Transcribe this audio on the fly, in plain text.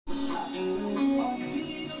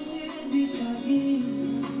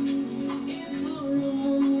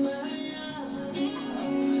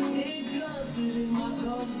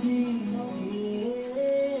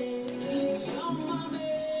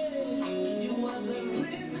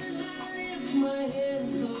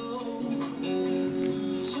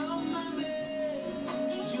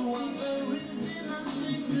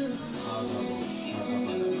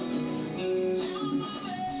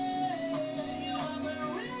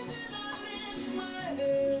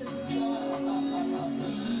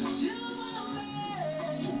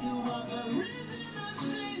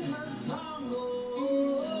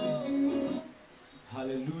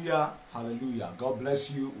Hallelujah, hallelujah. God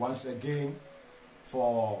bless you once again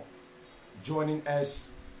for joining us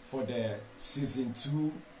for the season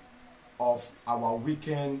 2 of our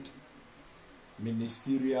weekend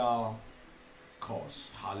ministerial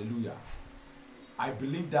course. Hallelujah. I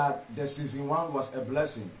believe that the season 1 was a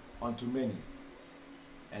blessing unto many.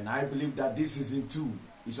 And I believe that this season 2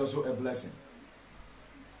 is also a blessing.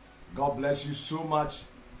 God bless you so much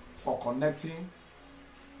for connecting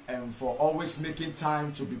and for always making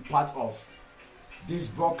time to be part of this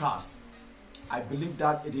broadcast. I believe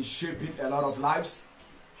that it is shaping a lot of lives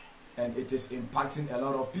and it is impacting a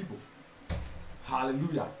lot of people.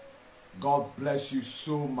 Hallelujah. God bless you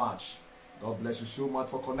so much. God bless you so much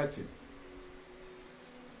for connecting.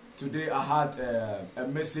 Today I had a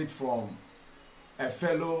message from a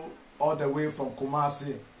fellow all the way from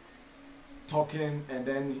Kumasi talking, and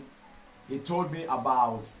then he told me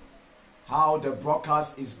about how the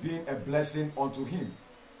broadcast is being a blessing unto him.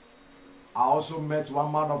 I also met one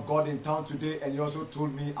man of God in town today, and he also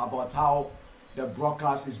told me about how the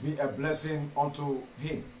broadcast is being a blessing unto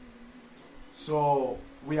him. So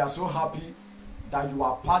we are so happy that you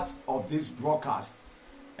are part of this broadcast,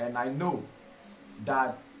 and I know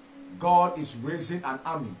that God is raising an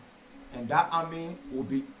army, and that army will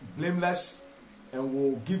be blameless and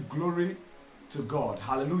will give glory to God.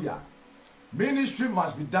 Hallelujah. Ministry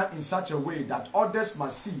must be done in such a way that others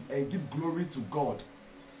must see and give glory to God.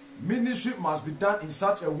 Ministry must be done in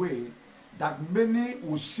such a way that many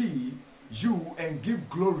will see you and give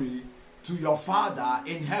glory to your Father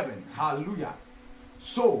in heaven. Hallelujah.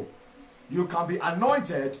 So, you can be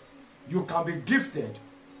anointed, you can be gifted,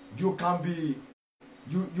 you can be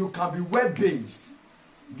word-based,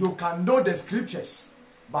 you can know the scriptures,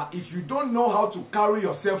 but if you don't know how to carry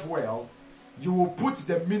yourself well, you will put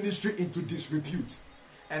the ministry into disrepute.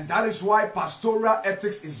 And that is why pastoral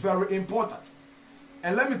ethics is very important.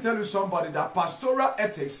 And let me tell you somebody that pastoral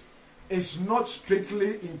ethics is not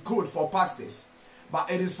strictly in code for pastors,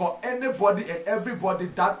 but it is for anybody and everybody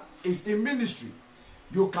that is in ministry.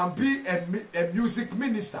 You can be a music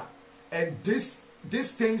minister, and these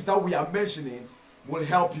things that we are mentioning will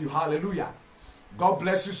help you. Hallelujah. God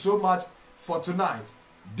bless you so much for tonight.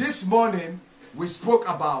 This morning we spoke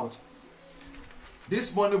about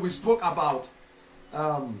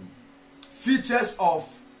features of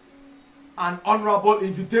an honorable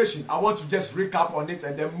invitation. I want to just recap on it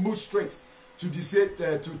and then move straight to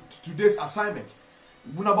today's assignment.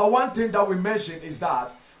 Number one thing that we mentioned is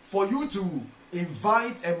that for you to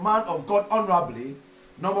invite a man of God honorably,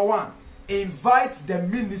 number one, invite the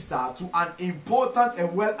minister to an important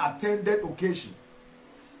and well-attended occasion.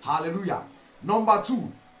 Hallelujah. Number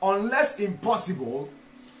two, unless impossible,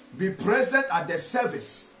 be present at the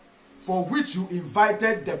service for which you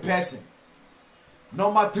invited the person.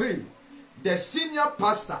 Number three, the senior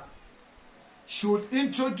pastor should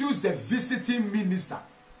introduce the visiting minister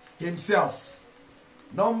himself.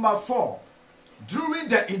 Number four, during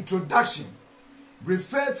the introduction,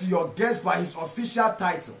 refer to your guest by his official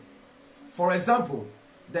title. For example,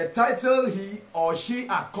 the title he or she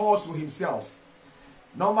accords to himself.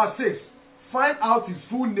 Number six, find out his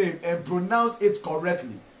full name and pronounce it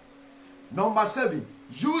correctly. Number seven,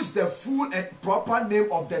 use the full and proper name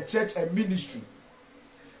of the church and ministry.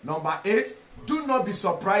 Number eight, do not be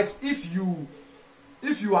surprised if you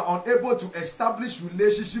are unable to establish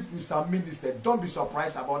relationship with some minister. Don't be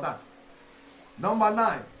surprised about that. Number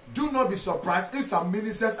nine, do not be surprised if some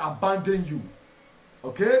ministers abandon you.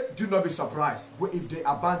 Okay? Do not be surprised if they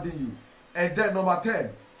abandon you. And then number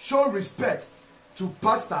 10, show respect to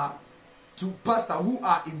pastor who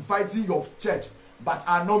are inviting your church but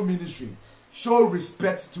are not ministering. Show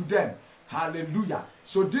respect to them. Hallelujah.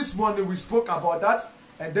 So this morning we spoke about that,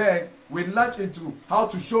 and then we launched into how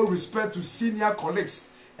to show respect to senior colleagues.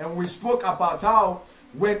 And we spoke about how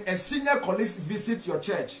when a senior colleague visits your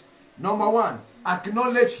church, number one,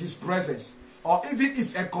 acknowledge his presence. Or even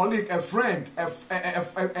if a colleague, a friend,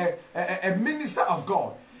 a minister of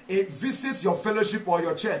God, visits your fellowship or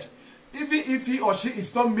your church, even if he or she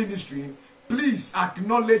is not ministering, please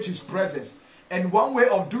acknowledge his presence. And one way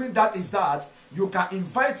of doing that is that you can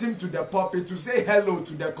invite him to the pulpit to say hello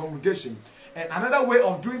to the congregation. And another way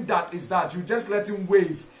of doing that is that you just let him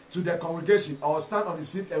wave to the congregation or stand on his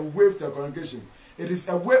feet and wave to the congregation. It is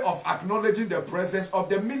a way of acknowledging the presence of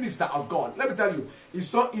the minister of God. Let me tell you,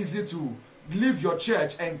 it's not easy to leave your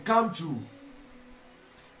church and come to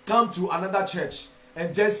another church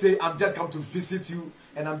and just say, I'm just come to visit you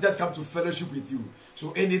and I'm just come to fellowship with you.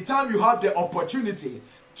 So anytime you have the opportunity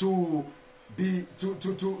to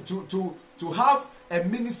have a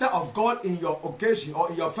minister of God in your occasion or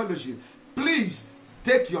in your fellowship, please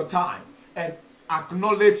take your time and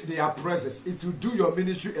acknowledge their presence. It will do your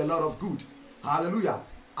ministry a lot of good. Hallelujah.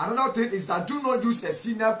 Another thing is that do not use a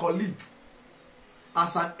senior colleague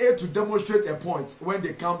as an aid to demonstrate a point when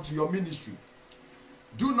they come to your ministry.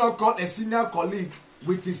 Do not call a senior colleague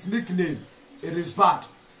with his nickname. It is bad.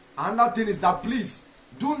 Another thing is that please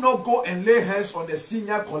do not go and lay hands on a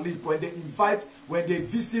senior colleague when they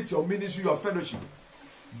visit your ministry, your fellowship.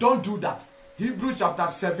 Don't do that. Hebrews chapter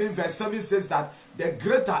 7 verse 7 says that the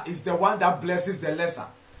greater is the one that blesses the lesser.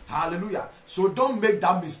 Hallelujah. So don't make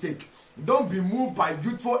that mistake. Don't be moved by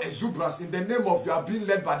youthful exuberance in the name of you are being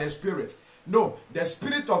led by the Spirit. No, the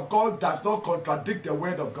Spirit of God does not contradict the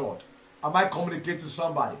word of God. Am I communicating to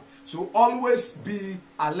somebody? So always be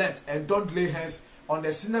alert and don't lay hands on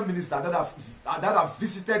the senior minister that have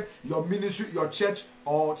visited your ministry, your church,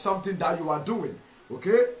 or something that you are doing.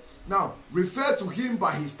 Okay? Now, refer to him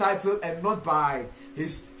by his title and not by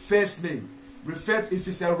his first name. If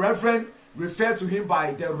he's a reverend, refer to him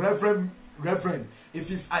by the reverend. If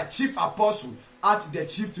he's a chief apostle, add the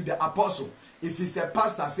chief to the apostle. If he's a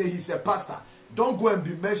pastor, say he's a pastor. Don't go and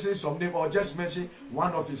be mentioning some name or just mention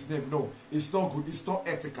one of his name. No, it's not good. It's not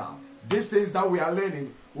ethical. These things that we are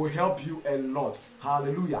learning will help you a lot.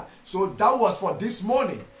 Hallelujah. So that was for this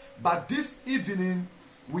morning. But this evening,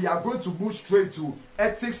 we are going to move straight to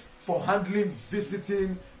ethics for handling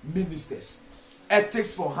visiting ministers.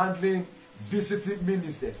 Ethics for handling visiting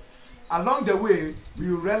ministers. Along the way, we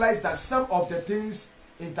will realize that some of the things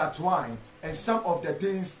intertwine and some of the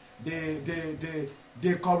things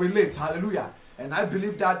they correlate. Hallelujah. And I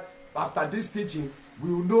believe that after this teaching, we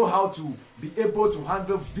will know how to be able to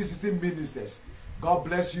handle visiting ministers. God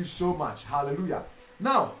bless you so much. Hallelujah.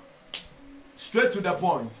 Now, straight to the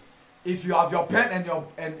point. If you have your pen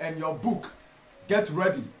and your book, get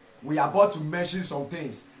ready. We are about to mention some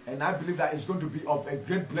things, and I believe that it's going to be of a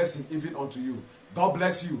great blessing even unto you. God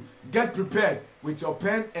bless you. Get prepared with your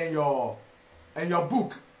pen and your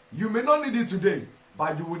book. You may not need it today,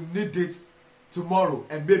 but you will need it tomorrow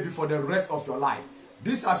and maybe for the rest of your life.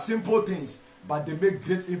 These are simple things, but they make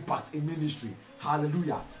great impact in ministry.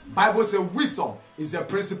 Hallelujah. Bible says wisdom is the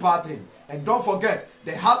principal thing. And don't forget,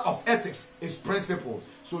 the heart of ethics is principle.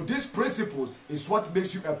 So this principle is what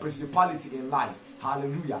makes you a principality in life.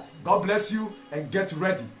 Hallelujah. God bless you and get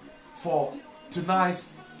ready for tonight's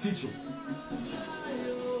teaching.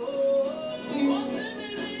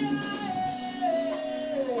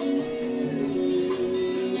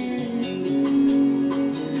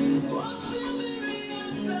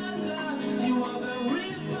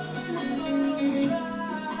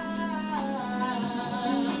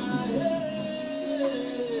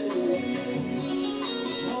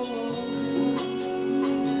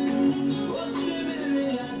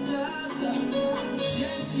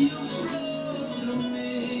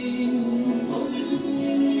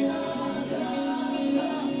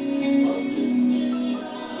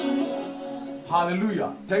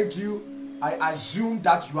 Hallelujah. Thank you. I assume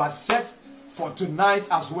that you are set for tonight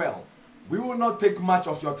as well. We will not take much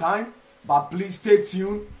of your time, but please stay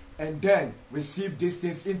tuned and then receive these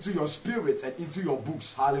things into your spirit and into your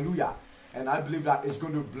books. Hallelujah. And I believe that it's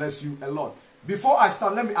going to bless you a lot. Before I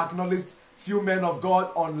start, let me acknowledge few men of God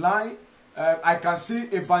online. I can see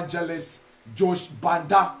Evangelist Josh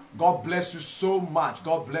Banda. God bless you so much.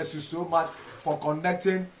 God bless you so much for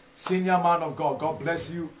connecting. Senior man of God. God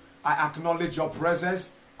bless you. I acknowledge your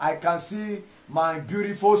presence. I can see my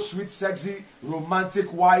beautiful, sweet, sexy,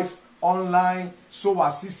 romantic wife online,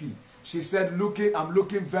 Sowa Sisi. She said, I'm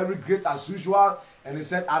looking very great as usual. And he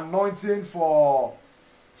said, anointing for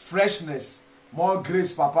freshness. More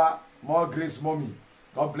grace, Papa. More grace, Mommy.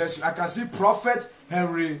 God bless you. I can see Prophet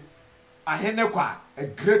Henry Ahenekwa, a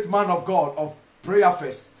great man of God of Prayer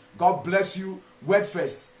Fest. God bless you. Word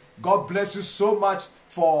Fest. God bless you so much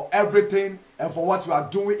for everything and for what you are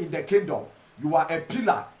doing in the kingdom. You are a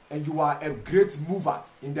pillar and you are a great mover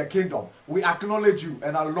in the kingdom. We acknowledge you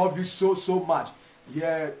and I love you so, so much.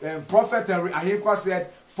 Yeah, Prophet Henry Ahenkwa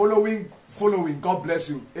said, following. God bless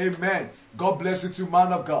you. Amen. God bless you too,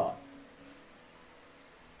 man of God.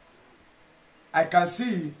 I can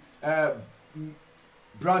see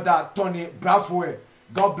Brother Tony Brafwe.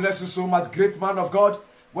 God bless you so much, great man of God.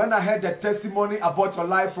 When I heard the testimony about your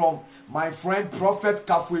life from my friend Prophet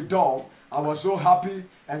Kafwedom, I was so happy,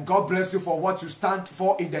 and God bless you for what you stand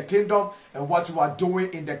for in the kingdom and what you are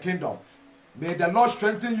doing in the kingdom. May the Lord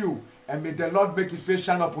strengthen you and may the Lord make his face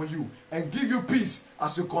shine upon you and give you peace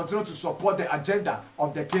as you continue to support the agenda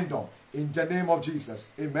of the kingdom. In the name of Jesus.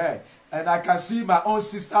 Amen. And I can see my own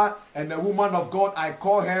sister and a woman of God. I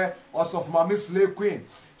call her also Mami Slave Queen.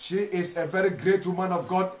 She is a very great woman of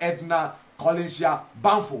God, Edna Colinsia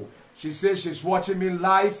Banfo. She says she's watching me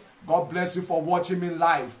live God bless you for watching me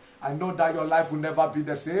live. I know that your life will never be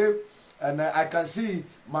the same. And I can see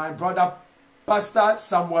my brother, Pastor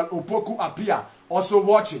Samuel Opoku Apia, also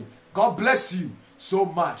watching. God bless you so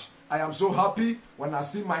much. I am so happy when I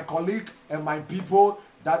see my colleague and my people,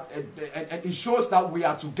 that and it shows that we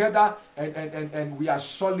are together and we are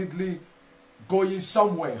solidly going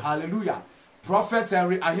somewhere. Hallelujah. Prophet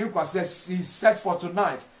Henry Ahinkwa says he's set for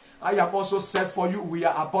tonight. I am also set for you. We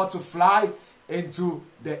are about to fly into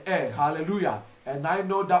the air. Hallelujah. And I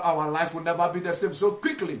know that our life will never be the same. So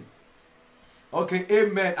quickly. Okay,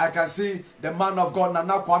 amen. I can see the man of God,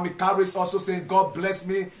 Nana Kwame Karis, also saying, God bless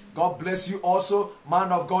me. God bless you also. Man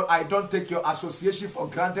of God, I don't take your association for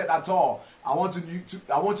granted at all. I want you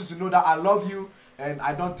to know that I love you and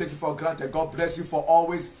I don't take it for granted. God bless you for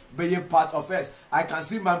always being part of us. I can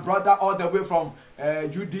see my brother all the way from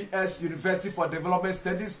UDS, University for Development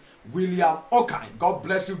Studies, William Okine. God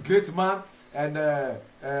bless you, great man. And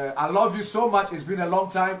I love you so much. It's been a long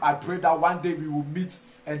time. I pray that one day we will meet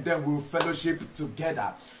and then we will fellowship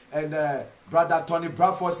together. And Brother Tony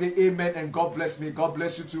Bradford say amen and God bless me. God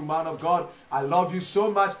bless you too, man of God. I love you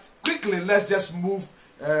so much. Quickly, let's just move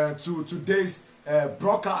to today's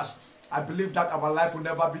broadcast. I believe that our life will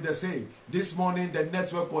never be the same. This morning, the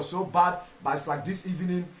network was so bad, but it's like this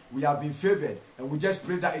evening, we have been favored. And we just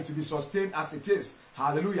pray that it will be sustained as it is.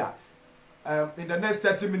 Hallelujah. In the next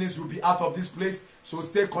 30 minutes, we'll be out of this place. So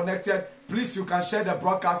stay connected. Please, you can share the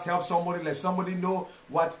broadcast. Help somebody. Let somebody know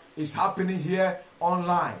what is happening here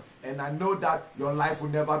online. And I know that your life will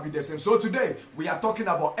never be the same. So today, we are talking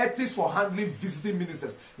about ethics for handling visiting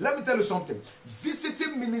ministers. Let me tell you something.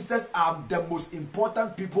 Visiting ministers are the most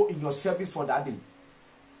important people in your service for that day.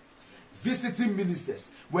 Visiting ministers.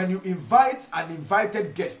 When you invite an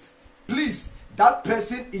invited guest, please, that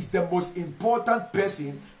person is the most important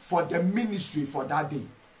person for the ministry for that day.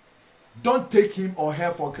 Don't take him or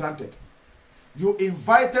her for granted. You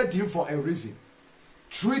invited him for a reason.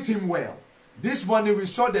 Treat him well. This morning we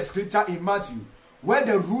saw the scripture in Matthew where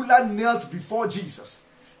the ruler knelt before Jesus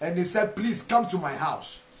and he said, please come to my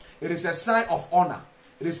house. It is a sign of honor.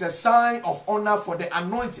 It is a sign of honor for the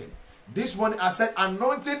anointing. This morning I said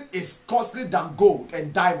anointing is costly than gold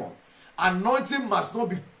and diamond. Anointing must not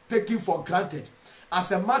be taken for granted.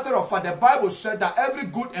 As a matter of fact, the Bible said that every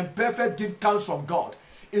good and perfect gift comes from God.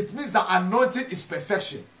 It means that anointing is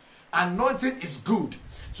perfection. Anointing is good.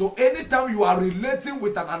 So anytime you are relating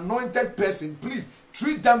with an anointed person, please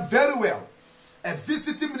treat them very well. A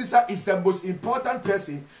visiting minister is the most important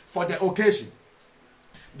person for the occasion.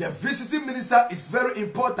 The visiting minister is very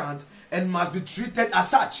important and must be treated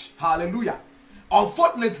as such. Hallelujah.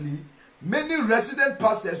 Unfortunately, many resident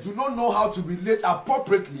pastors do not know how to relate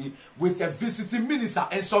appropriately with a visiting minister.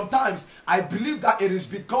 And sometimes I believe that it is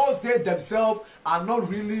because they themselves are not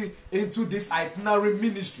really into this itinerary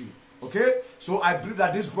ministry. Okay? So I believe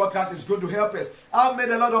that this broadcast is going to help us. I've made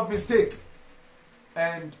a lot of mistakes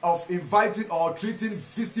and of inviting or treating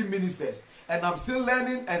visiting ministers. And I'm still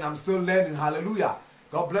learning and I'm still learning. Hallelujah.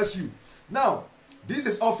 God bless you. Now, this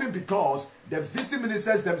is often because the visiting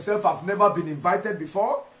ministers themselves have never been invited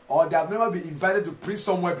before, or they have never been invited to preach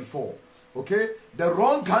somewhere before. Okay? The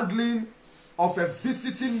wrong handling of a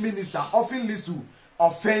visiting minister often leads to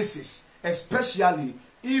offenses, especially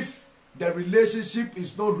if the relationship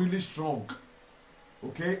is not really strong.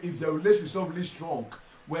 Okay? If the relationship is not really strong,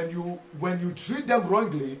 when you treat them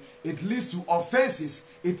wrongly, it leads to offenses.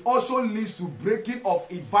 It also leads to breaking of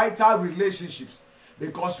vital relationships.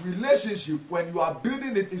 Because relationship, when you are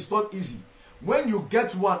building it, is not easy. When you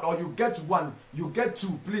get one or you get one, you get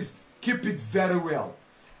two, please keep it very well.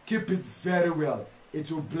 Keep it very well. It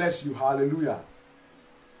will bless you. Hallelujah.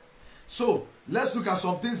 So let's look at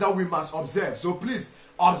some things that we must observe. So please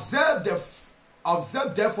observe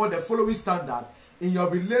therefore the following standard in your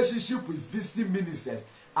relationship with visiting ministers.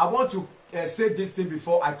 I want to say this thing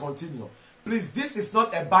before I continue. Please, this is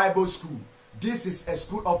not a Bible school. This is a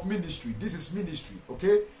school of ministry. This is ministry.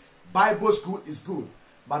 Okay? Bible school is good.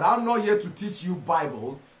 But I'm not here to teach you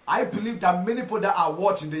Bible. I believe that many people that are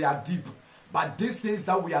watching, they are deep. But these things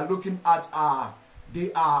that we are looking at are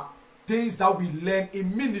things that we learn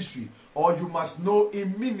in ministry, or you must know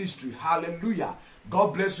in ministry. Hallelujah.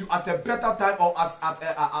 God bless you. At a better time, or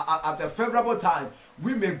at a favorable time,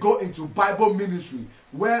 we may go into Bible ministry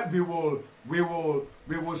where we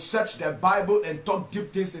will search the Bible and talk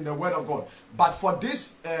deep things in the Word of God. But for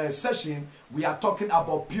this session, we are talking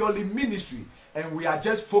about purely ministry, and we are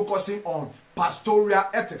just focusing on pastoral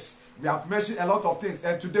ethics. We have mentioned a lot of things,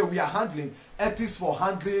 and today we are handling ethics for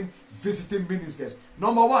handling visiting ministers.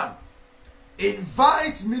 Number one,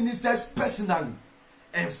 invite ministers personally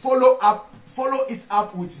and follow it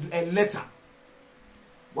up with a letter.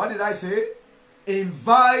 What did I say?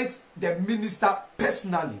 Invite the minister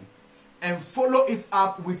personally and follow it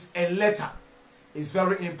up with a letter. It's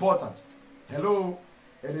very important. Hello?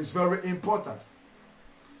 It is very important.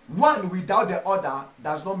 One without the other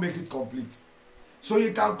does not make it complete. So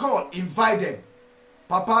you can call, invite them.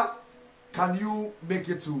 Papa, can you make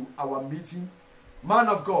it to our meeting? Man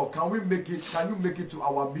of God, can you make it to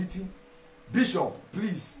our meeting? Bishop,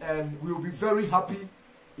 please, and we will be very happy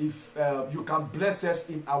if you can bless us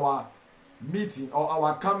in our meeting or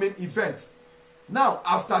our coming event. Now,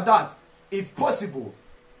 after that, if possible,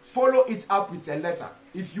 follow it up with a letter.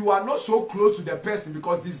 If you are not so close to the person,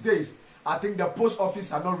 because these days, I think the post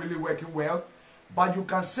office are not really working well, but you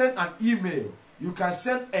can send an email, you can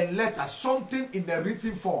send a letter, something in the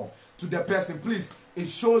written form to the person. Please, it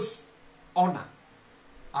shows honor.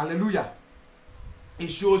 Hallelujah. It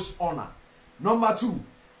shows honor. Number 2,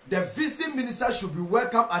 the visiting minister should be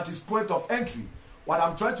welcome at his point of entry. What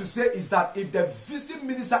I'm trying to say is that if the visiting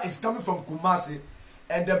minister is coming from Kumasi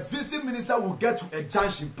and the visiting minister will get to a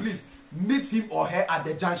junction, please meet him or her at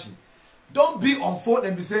the junction. Don't be on phone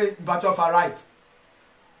and be saying, Mbacho for right,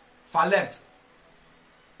 for left.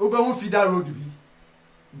 Obehu Fida Road be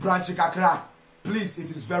branch Kakra. Please, it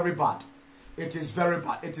is very bad. It is very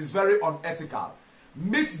bad. It is very unethical.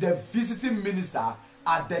 Meet the visiting minister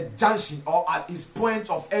at the junction or at his point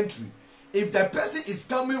of entry. If the person is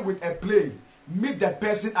coming with a plane, meet the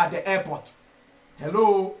person at the airport.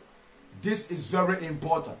 Hello? This is very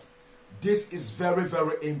important. This is very,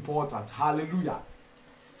 very important. Hallelujah.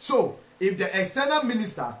 So, if the external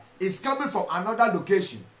minister is coming from another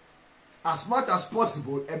location, as much as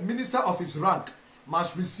possible, a minister of his rank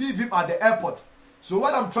must receive him at the airport. So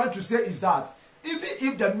what I'm trying to say is that even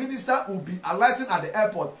if the minister will be alighting at the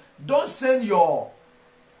airport, don't send your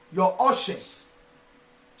ushers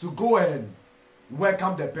to go and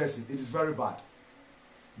welcome the person. It is very bad.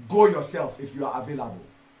 Go yourself if you are available.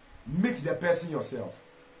 Meet the person yourself.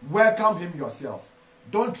 Welcome him yourself.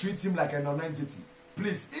 Don't treat him like a non-entity.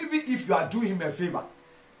 Please, even if you are doing him a favor,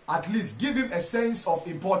 at least give him a sense of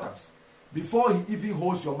importance before he even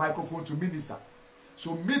holds your microphone to minister.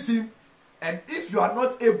 So meet him, and if you are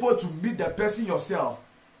not able to meet the person yourself,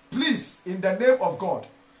 please, in the name of God,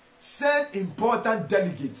 send important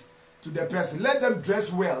delegates to the person. Let them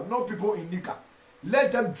dress well. No people in Nika.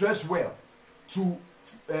 Let them dress well to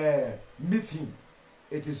meet him.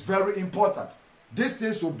 It is very important. These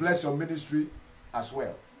things will bless your ministry as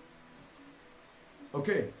well.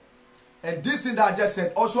 Okay. And this thing that I just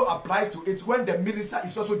said also applies to it when the minister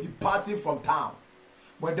is also departing from town.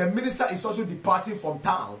 When the minister is also departing from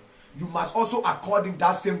town, you must also accord him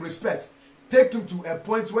that same respect. Take him to a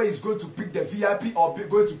point where he's going to pick the VIP or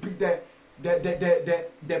going to pick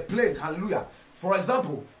the plane. Hallelujah. For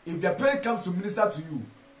example, if the plane comes to minister to you,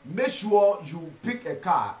 make sure you pick a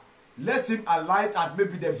car. Let him alight at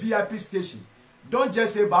maybe the VIP station. Don't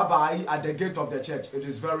just say bye-bye at the gate of the church. It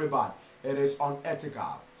is very bad. It is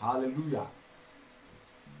unethical. Hallelujah.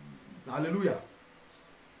 Hallelujah.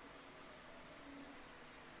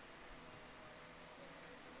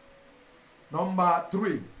 Number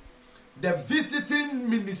 3. The visiting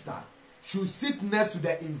minister should sit next to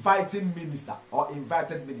the inviting minister or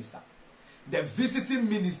invited minister. The visiting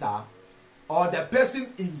minister or the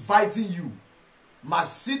person inviting you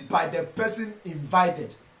must sit by the person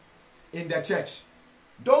invited in the church.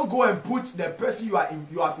 Don't go and put the person you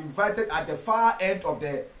have invited at the far end of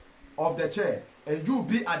the chair and you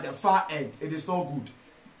be at the far end. It is not good.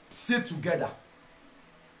 Sit together.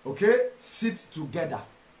 Okay? Sit together.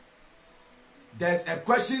 There's a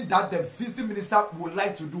question that the visiting minister would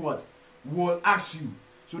like to do what? Will ask you,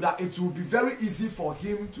 so that it will be very easy for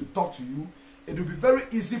him to talk to you. It will be very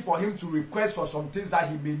easy for him to request for some things that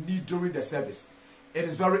he may need during the service. It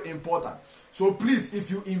is very important. So please,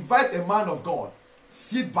 if you invite a man of God,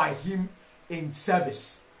 sit by him in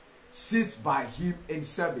service. Sit by him in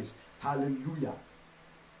service. Hallelujah.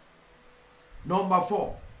 Number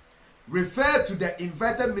 4. Refer to the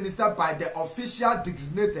invited minister by the official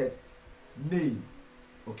designated name.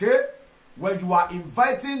 Okay? When you are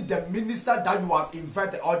inviting the minister that you have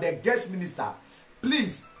invited or the guest minister,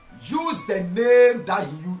 please use the name that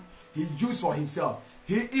he used for himself.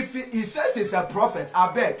 If he says he's a prophet,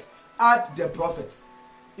 I beg, add the prophet.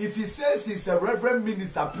 If he says he's a reverend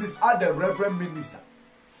minister, please add the reverend minister.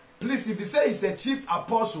 Please, if he says he's a chief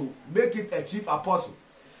apostle, make it a chief apostle.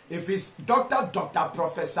 If it's doctor,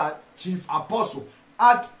 professor, chief apostle,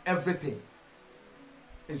 add everything.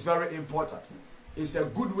 It's very important. It's a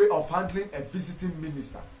good way of handling a visiting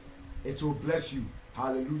minister. It will bless you.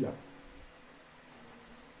 Hallelujah.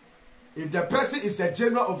 If the person is a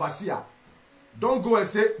general overseer, don't go and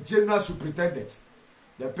say general superintendent.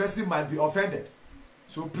 the person might be offended.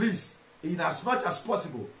 So please, in as much as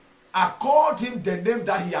possible, accord him the name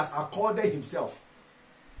that he has accorded himself.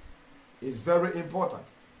 It's very important.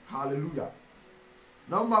 Hallelujah.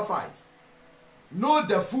 Number 5. Know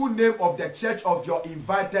the full name of the church of your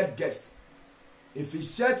invited guest. If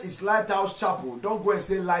his church is Lighthouse Chapel, don't go and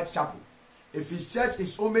say Light Chapel. If his church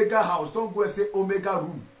is Omega House, don't go and say Omega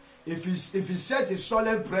Room. If his church is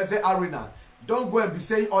Solemn Present Arena, don't go and be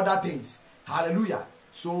saying other things. Hallelujah.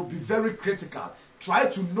 So be very critical. Try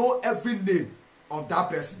to know every name of that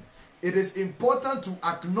person. It is important to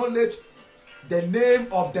acknowledge the name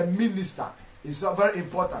of the minister. It's very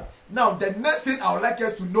important. Now, the next thing I would like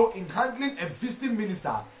us to know in handling a visiting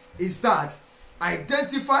minister is that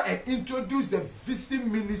identify and introduce the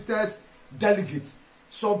visiting minister's delegates.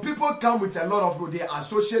 Some people come with a lot of people. They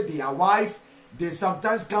associate their wife. They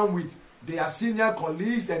sometimes come with their senior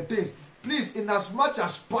colleagues and things. Please, in as much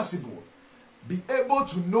as possible, be able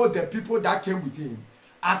to know the people that came with him.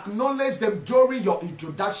 Acknowledge them during your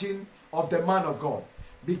introduction of the man of God.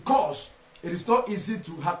 Because it is not easy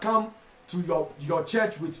to come to your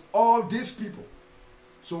church with all these people.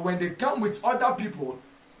 So when they come with other people,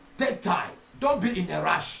 take time. Don't be in a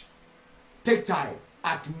rush. Take time.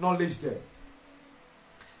 Acknowledge them.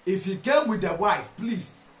 If he came with the wife,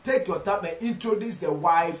 please take your time and introduce the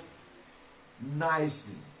wife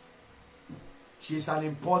nicely. She's an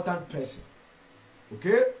important person.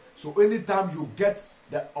 Okay? So anytime you get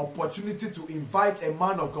the opportunity to invite a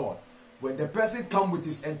man of God, when the person comes with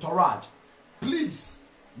his entourage, please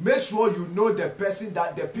make sure you know the person,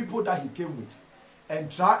 that the people that he came with,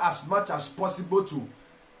 and try as much as possible to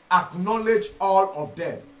acknowledge all of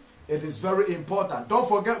them. It is very important. Don't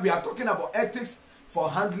forget, we are talking about ethics for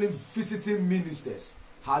handling visiting ministers.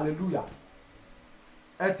 Hallelujah.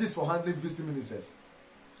 Ethics for handling visiting ministers.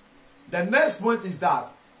 The next point is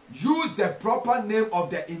that use the proper name of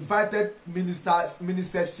the invited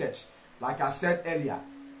minister's church. Like I said earlier,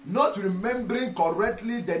 not remembering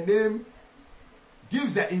correctly the name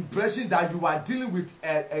gives the impression that you are dealing with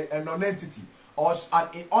a non-entity or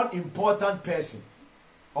an unimportant person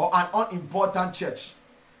or an unimportant church.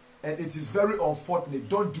 And it is very unfortunate.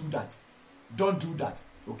 Don't do that. Don't do that.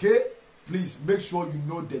 Okay? Please make sure you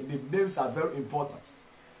know the name. Names are very important.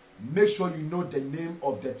 Make sure you know the name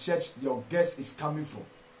of the church your guest is coming from.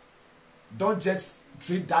 Don't just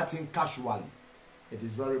treat that thing casually. It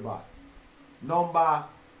is very bad.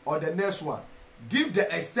 The next one. Give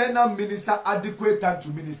the external minister adequate time to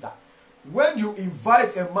minister. When you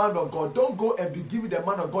invite a man of God, don't go and be giving the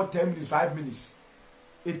man of God 10 minutes, 5 minutes.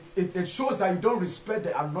 It shows that you don't respect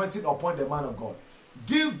the anointing upon the man of God.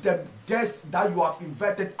 Give the guest that you have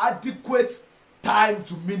invited adequate time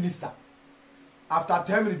to minister. After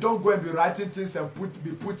 10 minutes, don't go and be writing things and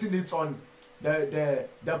be putting it on the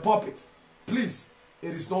pulpit. Please,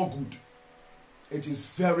 it is not good. It is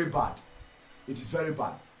very bad. It is very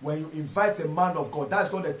bad. When you invite a man of God,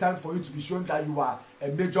 that's not the time for you to be showing that you are a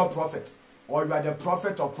major prophet or you are the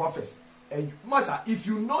prophet of prophets. And master, if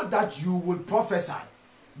you know that you will prophesy,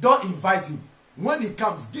 don't invite him. When he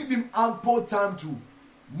comes, give him ample time to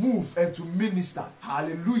move and to minister.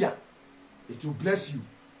 Hallelujah. It will bless you.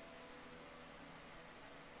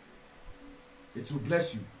 It will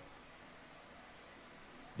bless you.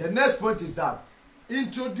 The next point is that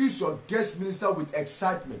introduce your guest minister with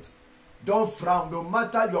excitement. Don't frown, no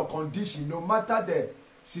matter your condition, no matter the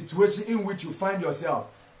situation in which you find yourself.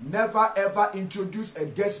 Never ever introduce a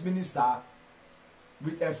guest minister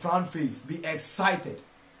with a frown face. Be excited.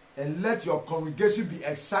 And let your congregation be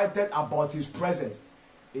excited about his presence.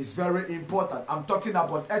 It's very important. I'm talking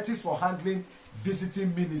about ethics for handling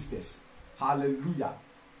visiting ministers. Hallelujah.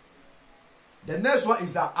 The next one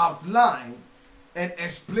is that outline and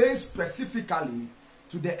explain specifically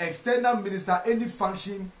to the external minister any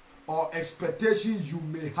function or expectation you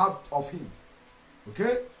may have of him.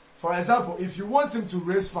 Okay? For example, if you want him to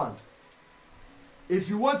raise fund, if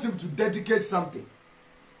you want him to dedicate something,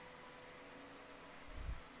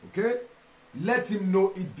 okay, let him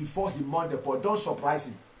know it before he mount the pulpit. Don't surprise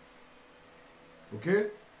him. Okay?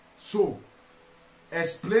 So,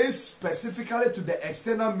 explain specifically to the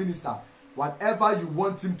external minister whatever you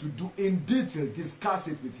want him to do in detail. Discuss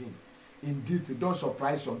it with him in detail. Don't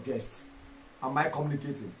surprise your guests. Am I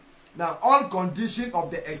communicating? Now, all conditions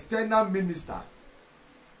of the external minister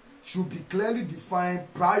should be clearly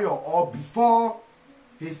defined prior or before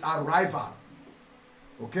his arrival.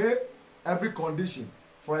 Okay? Every condition.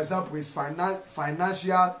 For example, his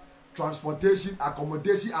financial, transportation,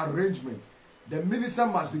 accommodation arrangement. The minister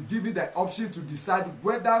must be given the option to decide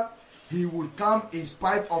whether he will come in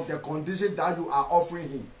spite of the condition that you are offering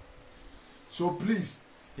him. So please,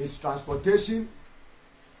 his transportation,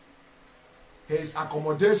 his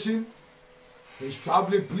accommodation, his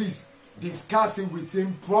traveling, please discuss it with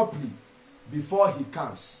him properly before he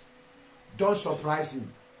comes. Don't surprise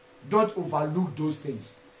him. Don't overlook those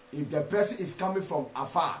things. If the person is coming from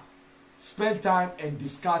afar, spend time and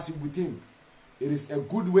discuss it with him. It is a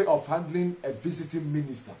good way of handling a visiting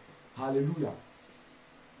minister. Hallelujah.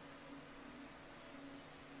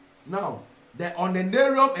 Now, the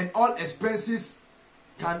honorarium and all expenses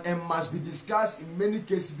can and must be discussed in many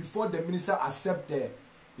cases before the minister accepts the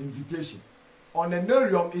invitation.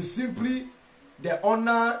 Honorarium is simply the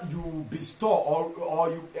honor you bestow or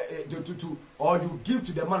you give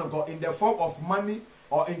to the man of God in the form of money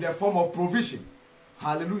or in the form of provision.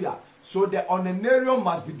 Hallelujah. So the honorarium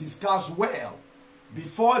must be discussed well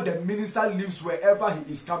before the minister leaves wherever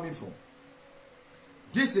he is coming from.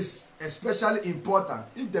 This is especially important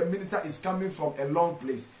if the minister is coming from a long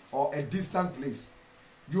place or a distant place.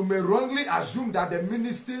 You may wrongly assume that the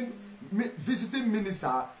visiting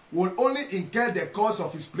minister will only incur the cost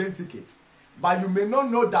of his plane ticket. But you may not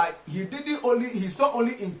know that he's not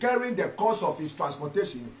only incurring the cost of his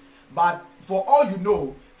transportation, but for all you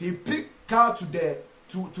know, he picked car to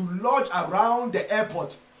lodge around the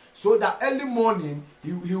airport so that early morning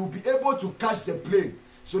he will be able to catch the plane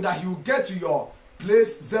so that he will get to your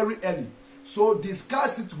place very early. So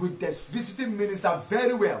discuss it with the visiting minister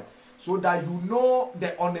very well so that you know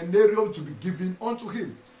the honorarium to be given unto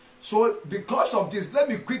him. So because of this, let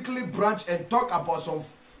me quickly branch and talk about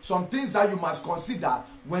some things that you must consider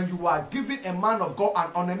when you are giving a man of God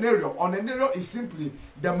an honorarium. Honorarium is simply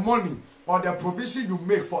the money or the provision you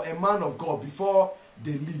make for a man of God before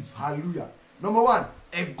they leave. Hallelujah. Number one,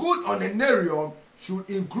 a good honorarium should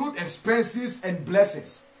include expenses and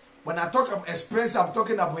blessings. When I talk about expenses, I'm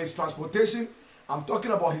talking about his transportation, I'm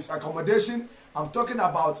talking about his accommodation, I'm talking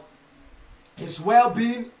about his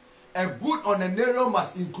well-being. A good honorarium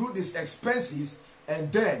must include his expenses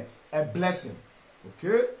and then a blessing.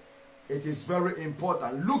 Okay? It is very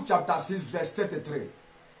important. Luke chapter 6 verse 33.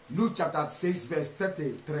 Luke chapter 6 verse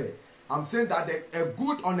 33. I'm saying that a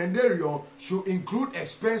good honorarium should include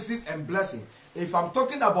expenses and blessing. If I'm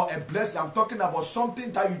talking about a blessing, I'm talking about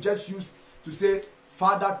something that you just use to say,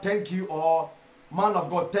 Father, thank you, or man of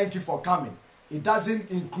God, thank you for coming. It doesn't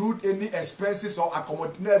include any expenses or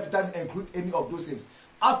accommodation. No, it doesn't include any of those things.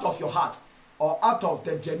 Out of your heart or out of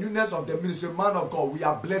the genuineness of the ministry, man of God, we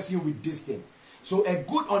are blessing you with this thing. So a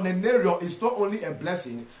good honorarium is not only a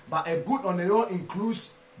blessing, but a good honorarium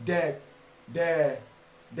includes the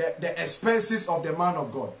expenses of the man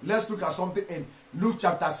of God. Let's look at something in Luke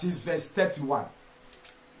chapter 6 verse 31.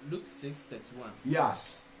 Luke 6:31.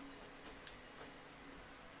 Yes.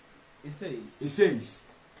 It says.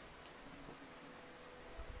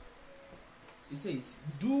 It says,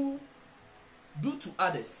 do to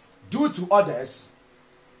others. Do to others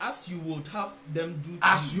as you would have them do to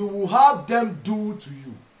as you. you will have them do to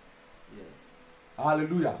you. Yes.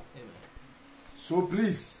 Hallelujah. Amen. So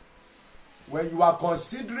please, when you are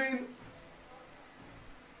considering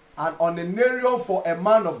an honorarium for a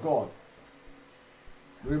man of God,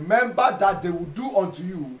 remember that they will do unto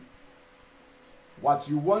you what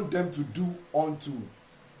you want them to do unto.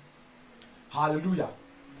 Hallelujah.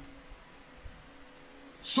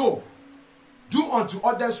 So, do unto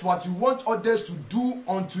others what you want others to do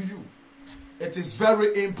unto you. It is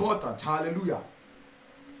very important. Hallelujah.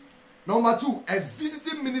 Number two, a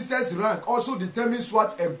visiting minister's rank also determines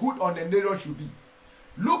what a good honorarium should be.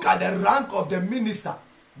 Look at the rank of the minister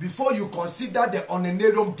before you consider the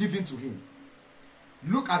honorarium given to him.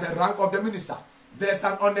 Look at the rank of the minister. There's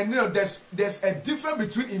an honorarium. There's a difference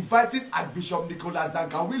between inviting Archbishop Nicholas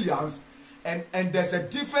Duncan Williams and there's a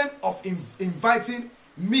difference of inviting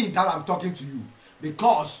me that I'm talking to you.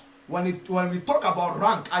 Because when we talk about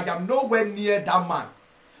rank, I am nowhere near that man.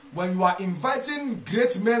 When you are inviting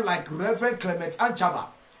great men like Reverend Clement Anchaba,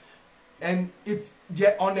 and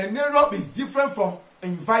the honorarium is different from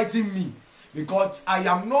inviting me, because I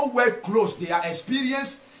am nowhere close. Their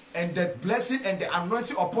experience and the blessing and the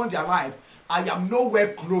anointing upon their life, I am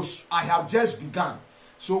nowhere close. I have just begun.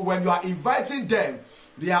 So when you are inviting them,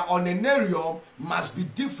 their honorarium must be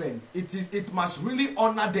different. It must really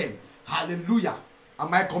honor them. Hallelujah.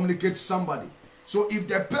 Am I communicating to somebody? So if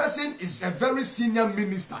the person is a very senior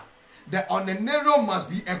minister, the honorarium must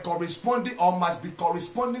be must be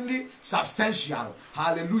correspondingly substantial.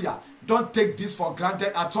 Hallelujah. Don't take this for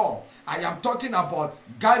granted at all. I am talking about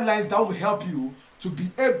guidelines that will help you to be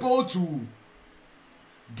able to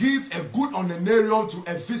give a good honorarium to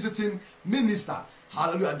a visiting minister.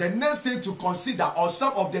 Hallelujah. The next thing to consider, or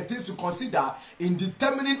some of the things to consider in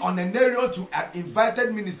determining honorarium to an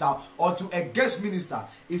invited minister or to a guest minister,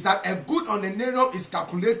 is that a good honorarium is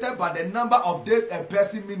calculated by the number of days a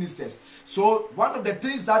person ministers. So one of the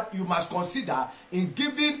things that you must consider in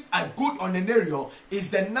giving a good honorarium is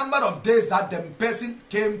the number of days that the person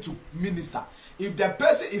came to minister. If the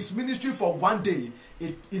person is ministering for 1 day,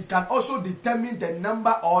 it can also determine the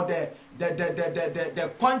number or the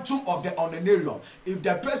quantum of the honorarium. If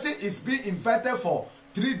the person is being invited for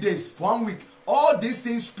 3 days, 1 week, all these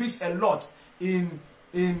things speaks a lot in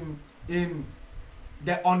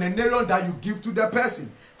the honorarium that you give to the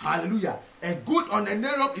person. Hallelujah. A good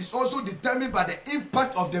honorarium is also determined by the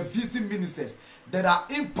impact of the visiting ministers. There are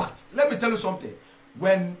impact. Let me tell you something.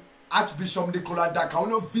 When Archbishop Nicolas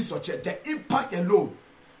Dakaono visits church, the impact alone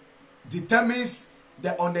determines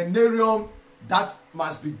the honorarium that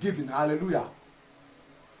must be given. Hallelujah.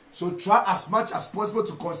 So try as much as possible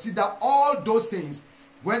to consider all those things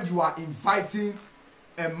when you are inviting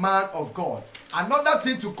a man of God. Another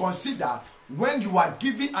thing to consider when you are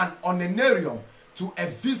giving an honorarium to a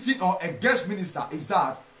visiting or a guest minister is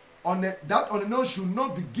that that honorarium should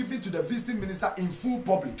not be given to the visiting minister in full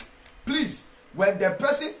public. Please, when the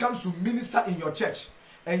person comes to minister in your church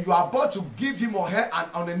and you are about to give him or her an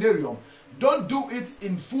honorarium, don't do it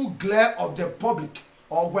in full glare of the public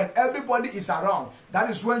or when everybody is around. That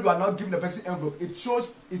is when you are not giving the person envelope. It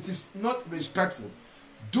shows it is not respectful.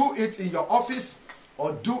 Do it in your office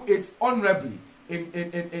or do it honorably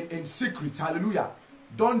in secret. Hallelujah.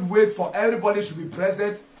 Don't wait for everybody to be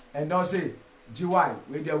present and not say, GY,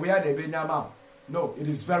 where they be now. No, it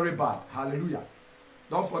is very bad. Hallelujah.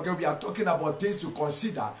 Don't forget, we are talking about things to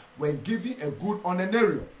consider when giving a good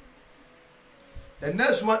honorarium. The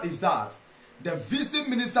next one is that the visiting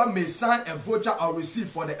minister may sign a voucher or receipt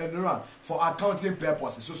for the honorarium for accounting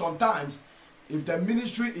purposes. So sometimes, if the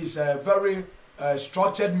ministry is a very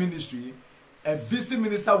structured ministry, a visiting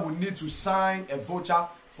minister will need to sign a voucher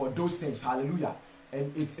for those things. Hallelujah.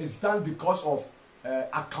 And it is done because of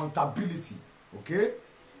accountability. Okay?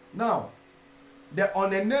 Now, the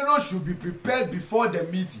honorarium should be prepared before the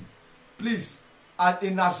meeting. Please,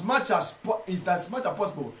 in as much as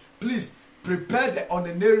possible, please prepare the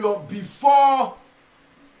honorarium before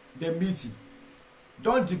the meeting.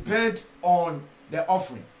 Don't depend on the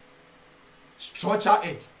offering. Structure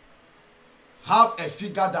it. Have a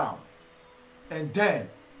figure down. And then,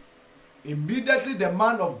 immediately the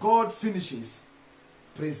man of God finishes,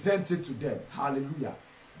 present it to them. Hallelujah.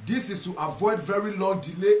 This is to avoid very long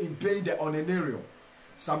delay in paying the honorarium.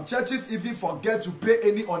 Some churches even forget to pay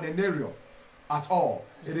any honorarium at all.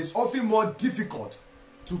 It is often more difficult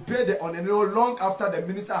to pay the honorarium long after the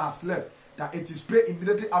minister has left than it is paid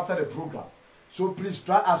immediately after the program. So please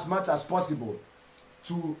try as much as possible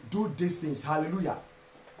to do these things. Hallelujah.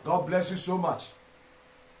 God bless you so much.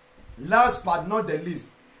 Last but not the least,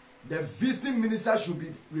 the visiting minister should be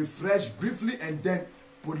refreshed briefly and then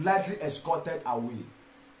politely escorted away.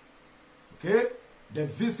 Okay? The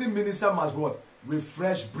visiting minister must be what?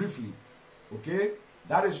 Refreshed briefly. Okay?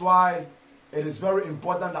 That is why it is very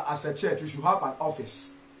important that as a church you should have an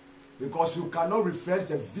office. Because you cannot refresh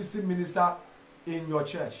the visiting minister in your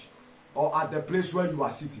church or at the place where you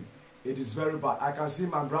are sitting. It is very bad. I can see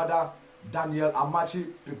my brother Daniel Amachi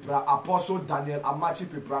Pipra, Apostle Daniel Amachi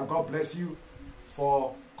Pipra. God bless you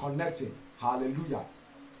for connecting. Hallelujah.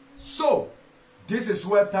 So, this is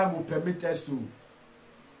where time will permit us to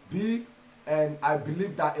be, and I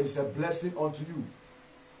believe that it is a blessing unto you.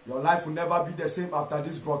 Your life will never be the same after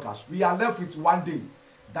this broadcast. We are left with 1 day.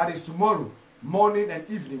 That is tomorrow, morning and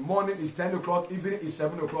evening. Morning is 10 o'clock, evening is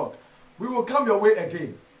 7 o'clock. We will come your way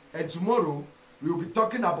again. And tomorrow, we will be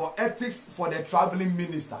talking about ethics for the traveling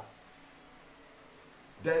minister.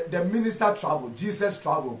 The minister travel, Jesus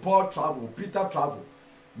travel, Paul travel, Peter travel.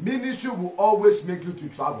 Ministry will always make you to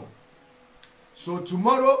travel. So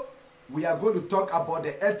tomorrow, we are going to talk about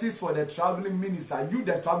the ethics for the traveling minister. You,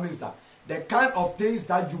 the traveling minister, the kind of things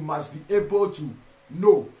that you must be able to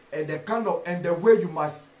know, and the kind of and the way you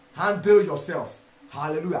must handle yourself.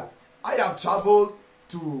 Hallelujah. I have traveled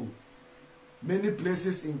to many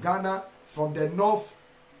places in Ghana, from the north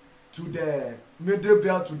to the middle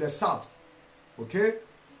belt to the south. Okay?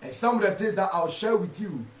 And some of the things that I'll share with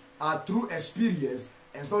you are through experience,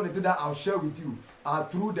 and some of the things that I'll share with you are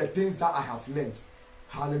through the things that I have learned.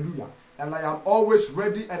 Hallelujah. And I am always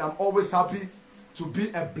ready and I'm always happy to be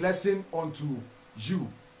a blessing unto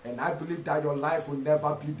you. And I believe that your life will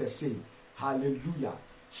never be the same. Hallelujah.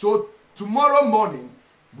 So tomorrow morning,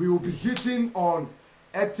 we will be hitting on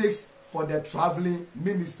ethics for the traveling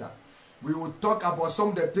minister. We will talk about some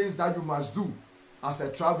of the things that you must do as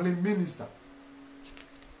a traveling minister.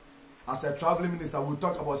 as a traveling minister, we'll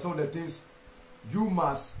talk about some of the things you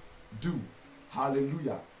must do.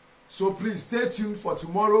 Hallelujah. So please stay tuned for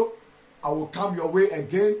tomorrow. I will come your way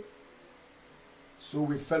again. So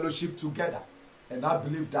we fellowship together. And I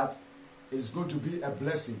believe that it's going to be a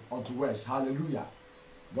blessing unto us. Hallelujah.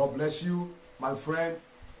 God bless you, my friend,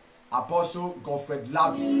 Apostle Godfred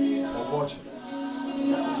Labi, for watching.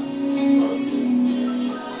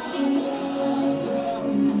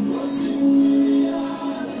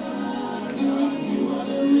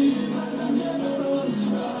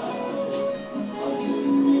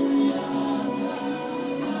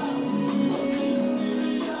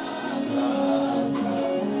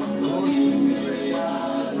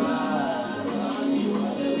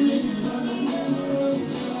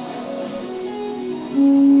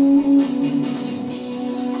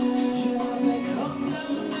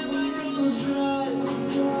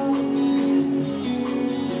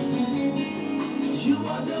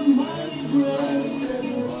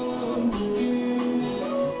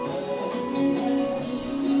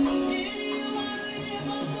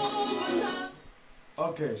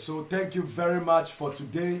 Okay, so thank you very much for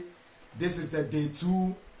today. This is the day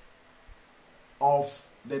 2 of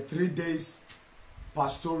the 3 days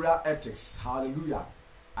pastoral ethics. Hallelujah.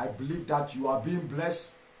 I believe that you are being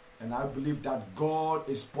blessed, and I believe that God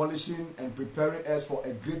is polishing and preparing us for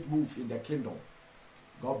a great move in the kingdom.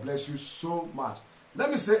 God bless you so much.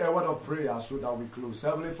 Let me say a word of prayer so that we close.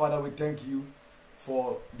 Heavenly Father, we thank you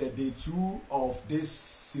for the day 2 of this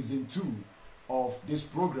season 2 of this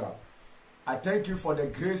program. I thank you for the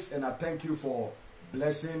grace, and I thank you for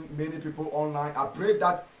blessing many people online. I pray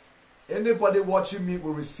that anybody watching me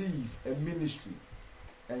will receive a ministry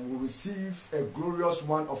and will receive a glorious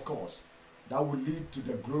one, of course, that will lead to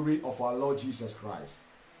the glory of our Lord Jesus Christ.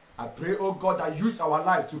 I pray, oh God, that use our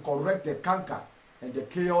life to correct the canker and the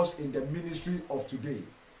chaos in the ministry of today.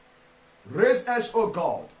 Raise us, oh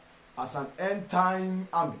God, as an end-time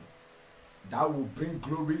army that will bring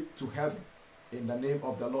glory to heaven. In the name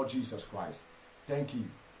of the Lord Jesus Christ. Thank you.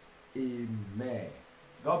 Amen.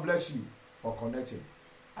 God bless you for connecting.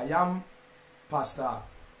 I am Pastor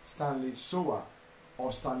Stanley Sowa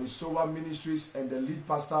of Stanley Sowa Ministries and the lead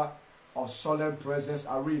pastor of Solemn Presence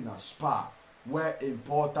Arena, SPA, where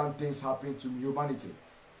important things happen to humanity.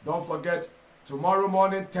 Don't forget, tomorrow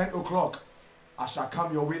morning, 10 o'clock, I shall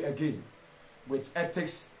come your way again with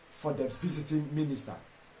ethics for the visiting minister,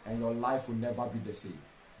 and your life will never be the same.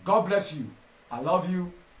 God bless you. I love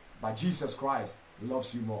you, but Jesus Christ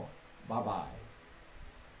loves you more. Bye-bye.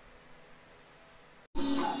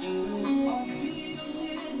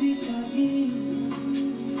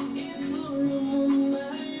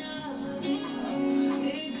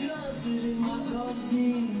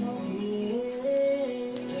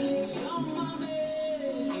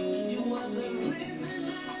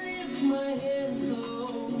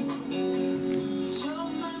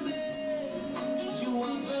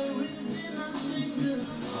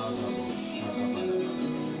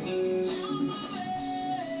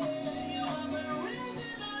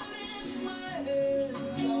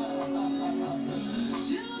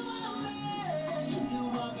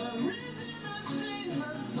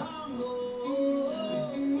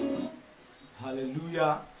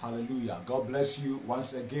 Hallelujah, hallelujah. God bless you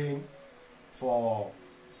once again for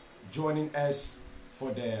joining us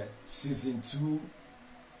for the season 2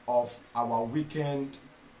 of our weekend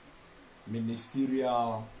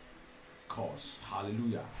ministerial course.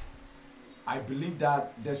 Hallelujah. I believe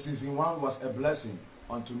that the season 1 was a blessing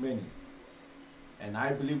unto many, and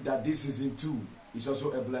I believe that this season 2 is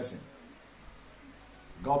also a blessing.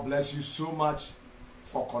 God bless you so much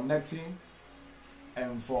for connecting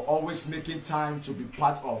and for always making time to be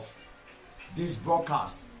part of this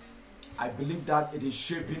broadcast. I believe that it is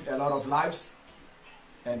shaping a lot of lives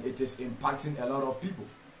and it is impacting a lot of people.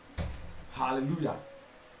 Hallelujah.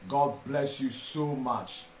 God bless you so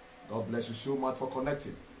much. God bless you so much for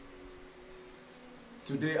connecting.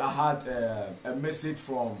 Today I had a message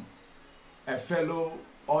from a fellow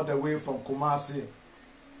all the way from Kumasi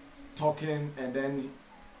talking, and then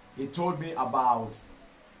he told me about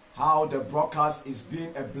how the broadcast is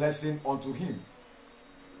being a blessing unto him.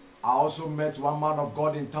 I also met one man of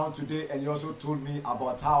God in town today, and he also told me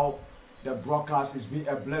about how the broadcast is being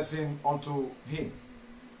a blessing unto him.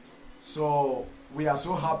 So we are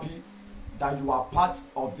so happy that you are part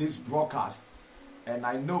of this broadcast, and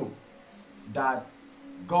I know that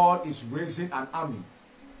God is raising an army,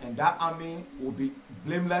 and that army will be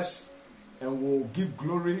blameless and will give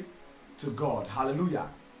glory to God. Hallelujah.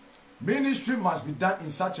 Ministry must be done in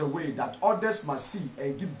such a way that others must see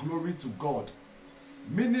and give glory to God.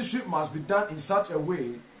 Ministry must be done in such a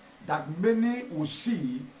way that many will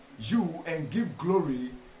see you and give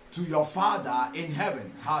glory to your Father in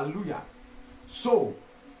heaven. Hallelujah. So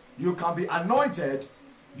you can be anointed,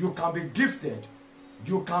 you can be gifted,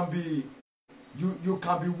 you can be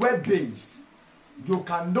word-based, you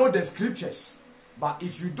can know the scriptures, but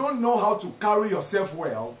if you don't know how to carry yourself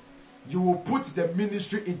well, you will put the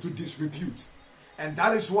ministry into disrepute. And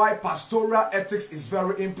that is why pastoral ethics is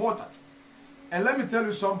very important. And let me tell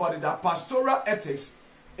you somebody that pastoral ethics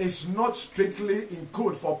is not strictly in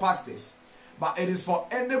code for pastors, but it is for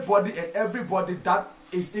anybody and everybody that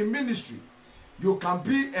is in ministry. You can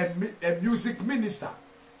be a music minister,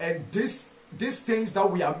 and these things that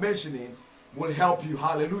we are mentioning will help you.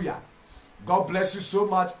 Hallelujah. God bless you so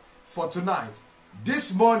much for tonight.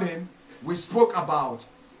 This morning we spoke about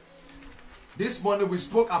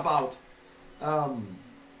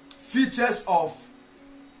features of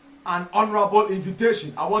an honorable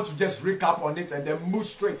invitation. I want to just recap on it and then move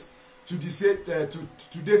straight to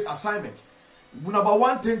today's assignment. Number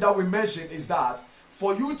one thing that we mentioned is that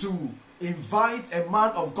for you to invite a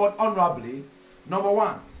man of God honorably, number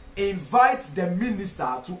one, invite the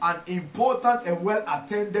minister to an important and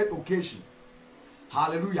well-attended occasion.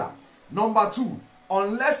 Hallelujah. Number two,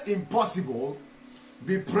 unless impossible,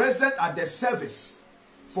 be present at the service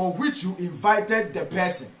for which you invited the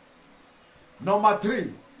person. Number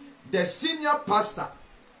three, the senior pastor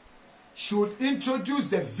should introduce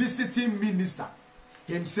the visiting minister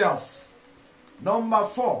himself. Number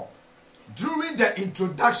four, during the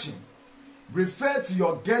introduction, refer to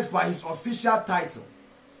your guest by his official title.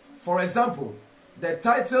 For example, the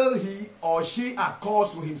title he or she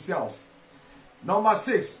accords to himself. Number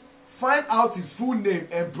six, find out his full name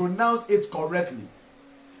and pronounce it correctly.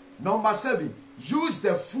 Number seven, use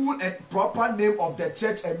the full and proper name of the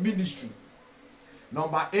church and ministry.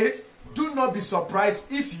 Number eight, do not be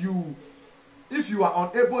surprised if you are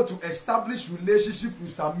unable to establish relationship with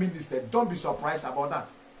some minister. Don't be surprised about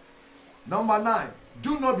that. Number nine,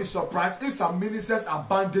 do not be surprised if some ministers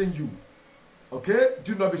abandon you. Okay?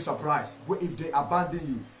 Do not be surprised if they abandon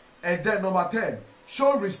you. And then number 10,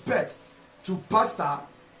 show respect to pastor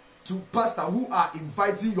who are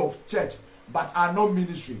inviting your church but are not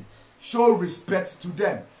ministering. Show respect to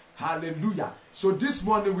them. Hallelujah. So this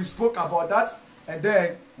morning we spoke about that, and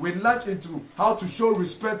then we launched into how to show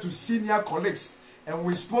respect to senior colleagues. And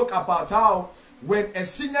we spoke about how when a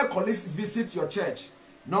senior colleague visits your church,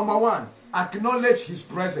 number one, acknowledge his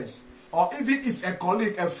presence. Or even if a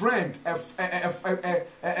colleague, a friend,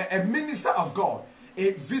 a minister of God,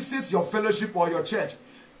 it visits your fellowship or your church,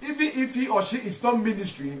 even if he or she is not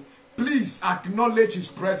ministering, please acknowledge his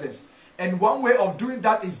presence. And one way of doing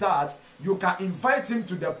that is that you can invite him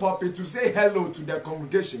to the pulpit to say hello to the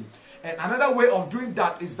congregation. And another way of doing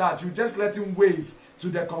that is that you just let him wave to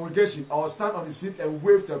the congregation or stand on his feet and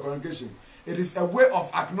wave to the congregation. It is a way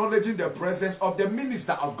of acknowledging the presence of the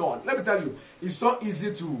minister of God. Let me tell you, it's not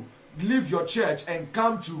easy to leave your church and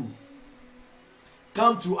come to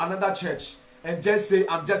another church and just say,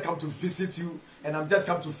 I'm just come to visit you and I'm just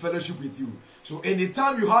come to fellowship with you. So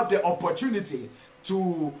anytime you have the opportunity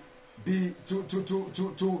to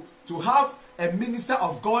have a minister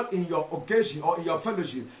of God in your occasion or in your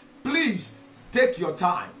fellowship, please take your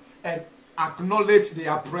time and acknowledge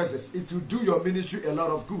their presence. It will do your ministry a lot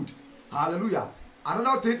of good. Hallelujah.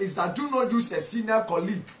 Another thing is that do not use a senior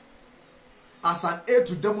colleague as an aid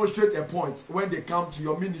to demonstrate a point when they come to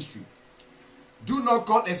your ministry. Do not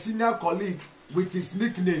call a senior colleague with his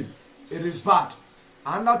nickname. It is bad.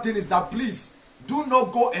 Another thing is that please do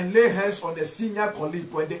not go and lay hands on a senior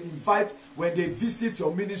colleague when they visit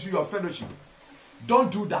your ministry, your fellowship.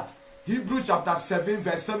 Don't do that. Hebrews chapter 7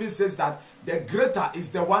 verse 7 says that the greater is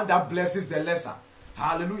the one that blesses the lesser.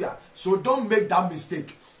 Hallelujah. So don't make that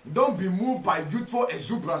mistake. Don't be moved by youthful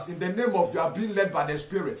exuberance in the name of you are being led by the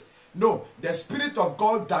Spirit. No, the Spirit of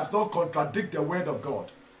God does not contradict the word of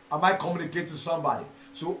God. Am I communicating to somebody?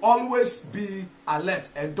 So always be alert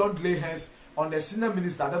and don't lay hands on a senior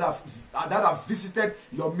minister that have visited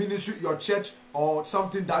your ministry, your church, or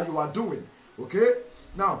something that you are doing. Okay?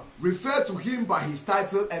 Now, refer to him by his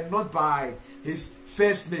title and not by his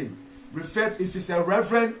first name. If he's a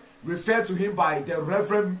reverend, refer to him by the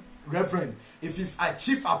reverend. If he's a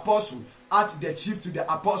chief apostle, add the chief to the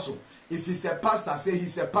apostle. If he's a pastor, say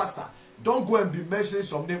he's a pastor. Don't go and be mentioning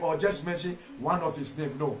some name or just mention one of his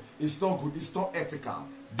name. No, it's not good. It's not ethical.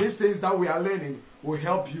 These things that we are learning will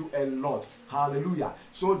help you a lot. Hallelujah.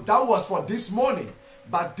 So that was for this morning.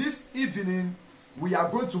 But this evening, we are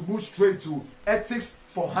going to move straight to ethics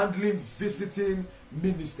for handling visiting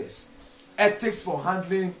ministers. Ethics for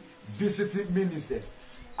handling visiting ministers.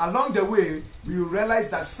 Along the way, we will realize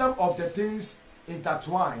that some of the things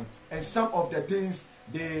intertwine and some of the things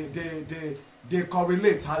they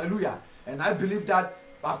correlate. Hallelujah. And I believe that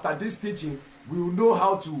after this teaching, we will know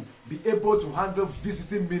how to be able to handle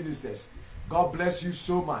visiting ministers. God bless you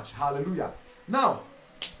so much. Hallelujah. Now,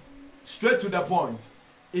 straight to the point.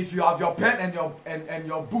 If you have your pen and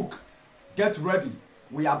your book, get ready.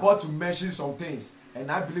 We are about to mention some things, and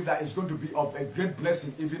I believe that it's going to be of a great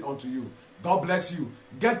blessing even unto you. God bless you.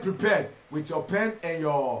 Get prepared with your pen and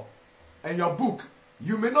your book.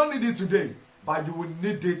 You may not need it today, but you will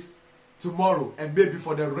need it tomorrow and maybe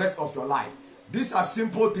for the rest of your life. These are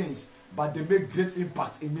simple things, but they make great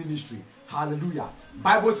impact in ministry. Hallelujah.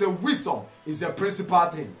 Bible says wisdom is the principal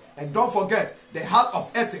thing. And don't forget, the heart of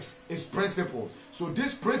ethics is principle. So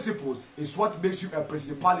this principle is what makes you a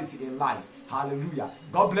principality in life. Hallelujah.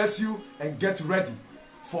 God bless you, and get ready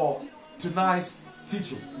for tonight's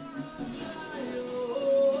teaching.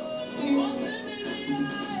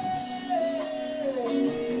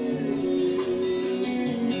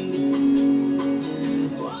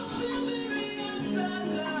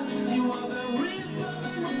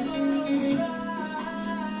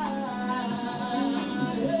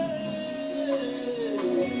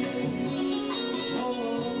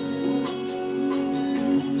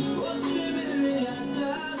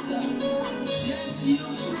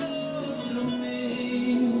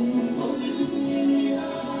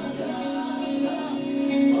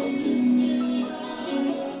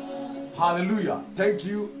 Hallelujah. Thank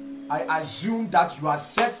you. I assume that you are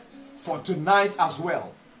set for tonight as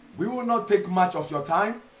well. We will not take much of your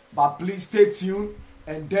time, but please stay tuned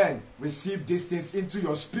and then receive these things into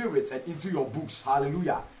your spirit and into your books.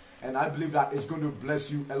 Hallelujah. And I believe that it's going to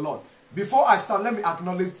bless you a lot. Before I start, let me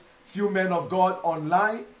acknowledge few men of God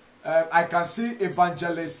online. I can see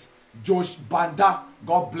Evangelist Josh Banda.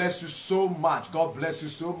 God bless you so much. God bless you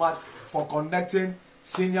so much for connecting.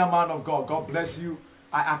 Senior man of God, God bless you.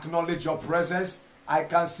 I acknowledge your presence. I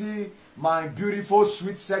can see my beautiful,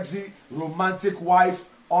 sweet, sexy, romantic wife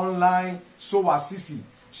online, Sowa Sisi.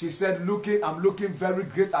 She said, I'm looking very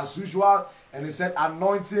great as usual. And he said,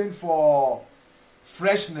 anointing for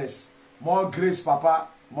freshness. More grace, Papa.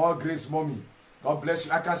 More grace, Mommy. God bless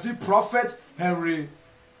you. I can see Prophet Henry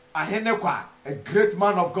Ahenekwa, a great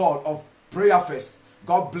man of God of Prayer Fest.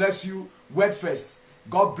 God bless you, Word Fest.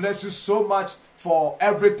 God bless you so much for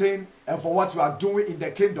everything and for what you are doing in the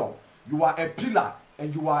kingdom. You are a pillar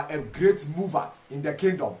and you are a great mover in the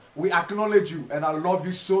kingdom. We acknowledge you and I love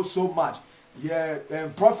you so, so much. Yeah,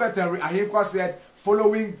 Prophet Henry Ahinkwa said,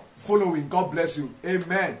 following. God bless you.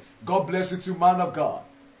 Amen. God bless you too, man of God.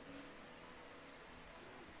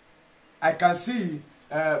 I can see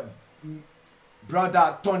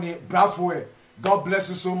Brother Tony Brafoe. God bless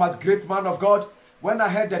you so much, great man of God. When I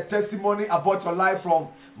heard the testimony about your life from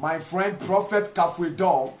my friend Prophet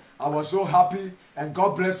Kafwedom, I was so happy, and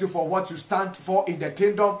God bless you for what you stand for in the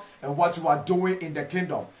kingdom and what you are doing in the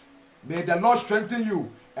kingdom. May the Lord strengthen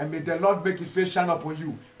you, and may the Lord make his face shine upon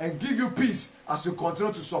you and give you peace as you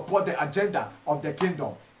continue to support the agenda of the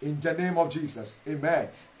kingdom. In the name of Jesus. Amen.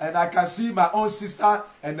 And I can see my own sister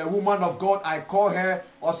and a woman of God. I call her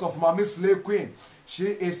also of Mami Slave Queen. She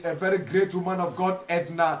is a very great woman of God,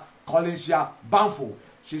 Edna Colinsia Banfo.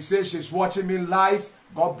 She says she's watching me live.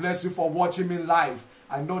 God bless you for watching me live.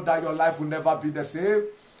 I know that your life will never be the same.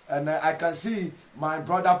 And I can see my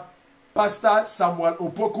brother Pastor Samuel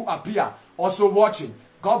Opoku Apia also watching.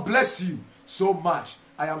 God bless you so much.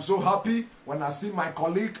 I am so happy when I see my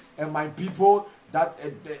colleague and my people, that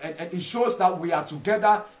and it shows that we are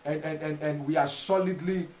together and we are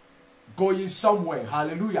solidly going somewhere.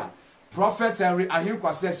 Hallelujah. Prophet Henry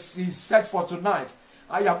Ahinkwa says he's set for tonight.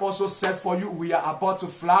 I am also set for you. We are about to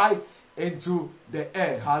fly into the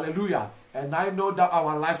air. Hallelujah. And I know that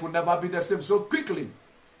our life will never be the same. So quickly.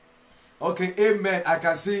 Okay, amen. I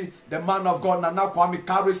can see the man of God, Nana Kwame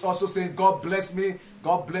Karis, also saying, God bless me.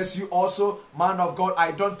 God bless you also. Man of God,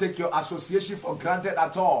 I don't take your association for granted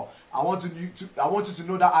at all. I want you to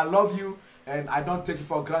know that I love you and I don't take it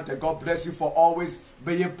for granted. God bless you for always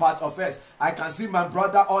being part of us. I can see my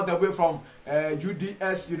brother all the way from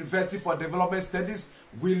UDS, University for Development Studies,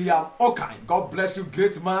 William Okai. God bless you,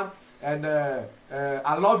 great man. And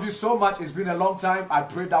I love you so much. It's been a long time. I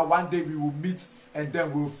pray that one day we will meet and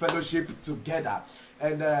then we will fellowship together.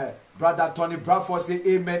 And Brother Tony Bradford say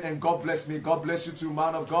amen and God bless me. God bless you too,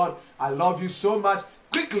 man of God. I love you so much.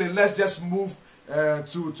 Quickly, let's just move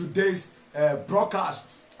to today's broadcast.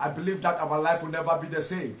 I believe that our life will never be the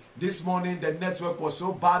same. This morning, the network was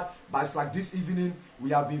so bad, but it's like this evening, we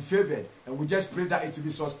have been favored. And we just pray that it will be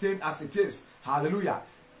sustained as it is. Hallelujah.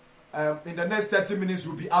 In the next 30 minutes,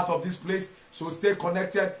 we'll be out of this place. So stay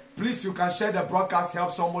connected. Please, you can share the broadcast,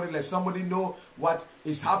 help somebody, let somebody know what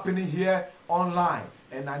is happening here online.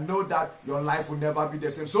 And I know that your life will never be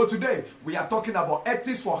the same. So today, we are talking about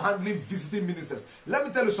ethics for handling visiting ministers. Let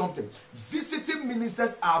me tell you something. Visiting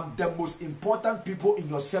ministers are the most important people in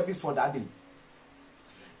your service for that day.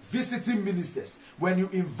 Visiting ministers. When you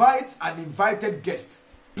invite an invited guest,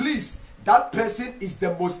 please, that person is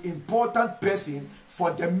the most important person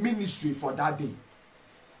for the ministry for that day.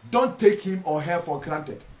 Don't take him or her for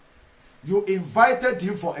granted. You invited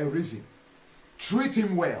him for a reason. Treat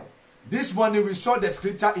him well. This morning we saw the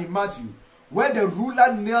scripture in Matthew where the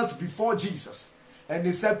ruler knelt before Jesus and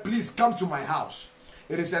he said, please come to my house.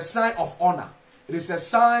 It is a sign of honor. It is a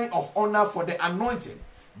sign of honor for the anointing.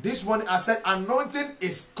 This morning I said anointing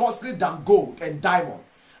is costly than gold and diamond.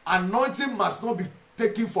 Anointing must not be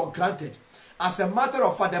taken for granted. As a matter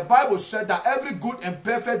of fact, the Bible said that every good and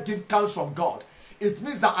perfect gift comes from God. It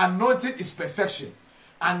means that anointing is perfection.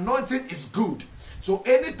 Anointing is good. So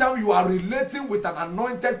anytime you are relating with an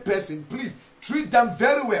anointed person, please treat them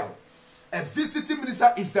very well. A visiting minister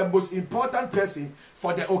is the most important person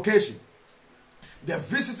for the occasion. The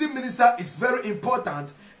visiting minister is very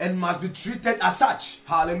important and must be treated as such.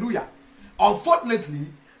 Hallelujah. Unfortunately,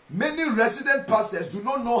 many resident pastors do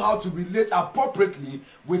not know how to relate appropriately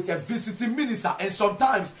with a visiting minister, and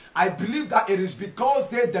sometimes I believe that it is because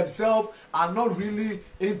they themselves are not really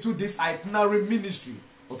into this itinerary ministry.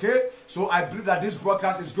 Okay, so I believe that this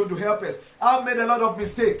broadcast is going to help us. I've made a lot of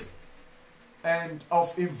mistakes and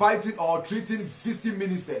of inviting or treating visiting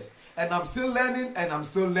ministers, and I'm still learning and I'm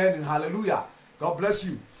still learning. Hallelujah. God bless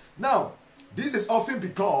you. Now, this is often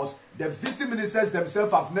because the visiting ministers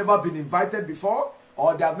themselves have never been invited before,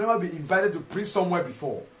 or they have never been invited to preach somewhere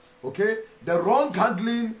before. Okay, the wrong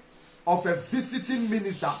handling of a visiting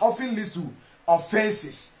minister often leads to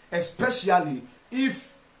offenses, especially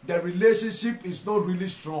if the relationship is not really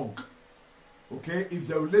strong. Okay, if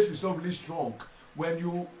the relationship is not really strong, when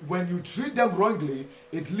you treat them wrongly,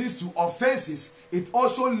 it leads to offenses. It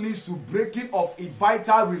also leads to breaking of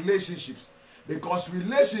vital relationships, because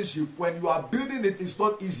relationship, when you are building it, is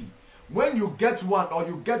not easy. When you get one, or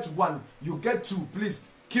you get one, you get two, please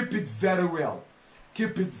keep it very well.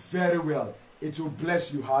 Keep it very well. It will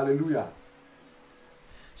bless you. Hallelujah.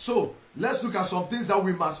 So let's look at some things that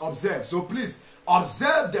we must observe. So please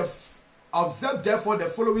observe therefore the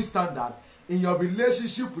following standard in your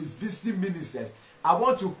relationship with visiting ministers. I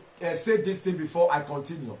want to say this thing before I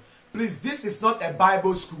continue. Please, this is not a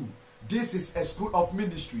Bible school. This is a school of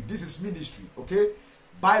ministry. This is ministry. Okay,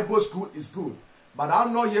 Bible school is good, but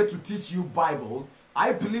I'm not here to teach you Bible.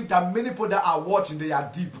 I believe that many people that are watching, they are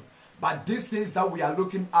deep, but these things that we are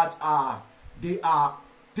looking at are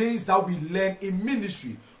things that we learn in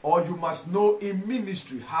ministry, or you must know in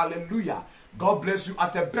ministry. Hallelujah. God bless you.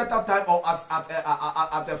 At a better time, or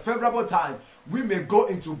at a favorable time, we may go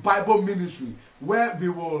into Bible ministry where we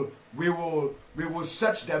will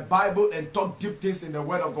search the Bible and talk deep things in the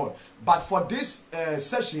Word of God. But for this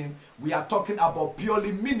session, we are talking about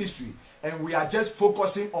purely ministry, and we are just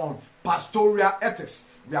focusing on pastoral ethics.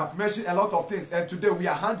 We have mentioned a lot of things, and today we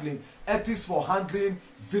are handling ethics for handling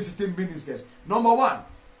visiting ministers. Number one,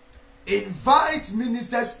 invite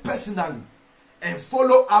ministers personally and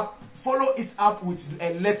follow it up with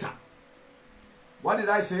a letter. What did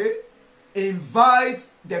I say? Invite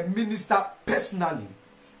the minister personally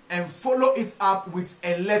and follow it up with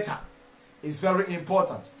a letter. It's very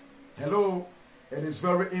important. Hello? It is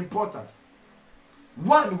very important.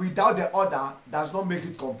 One without the other does not make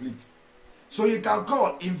it complete. So you can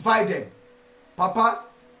call, invite them. Papa,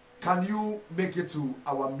 can you make it to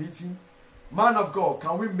our meeting? Man of God,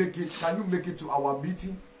 can you make it to our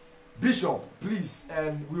meeting? Bishop, please,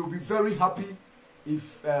 and we will be very happy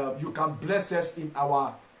if you can bless us in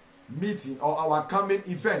our meeting or our coming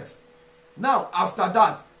event. Now, after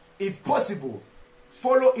that, if possible,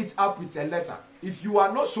 follow it up with a letter. If you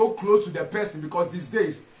are not so close to the person, because these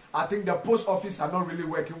days, I think the post office are not really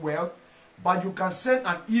working well, but you can send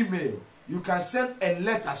an email, you can send a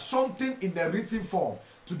letter, something in the written form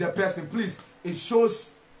to the person. Please, it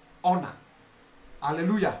shows honor.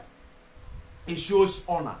 Hallelujah. It shows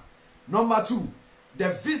honor. Number two, the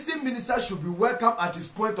visiting minister should be welcome at his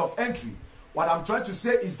point of entry. What I'm trying to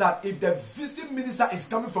say is that if the visiting minister is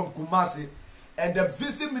coming from Kumasi and the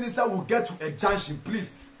visiting minister will get to a junction,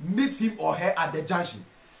 please meet him or her at the junction.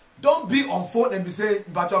 Don't be on phone and be saying,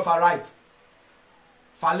 but for right,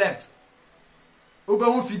 for left,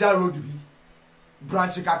 Obehu Fida Road be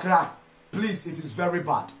branch Kakra. Please, it is very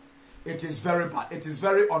bad. It is very bad. It is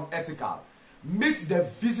very unethical. Meet the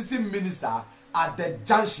visiting minister at the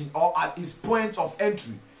junction or at his point of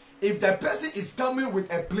entry If the person is coming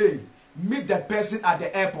with a plane, meet the person at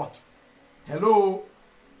the airport. Hello?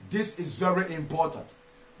 This is very important.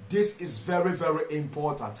 This is very, very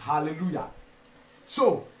important. Hallelujah.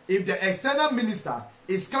 So, if the external minister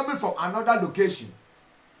is coming from another location,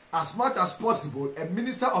 as much as possible, a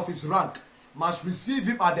minister of his rank must receive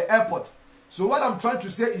him at the airport. So what I'm trying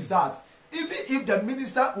to say is that even if the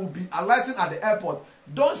minister will be alighting at the airport,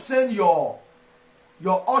 don't send your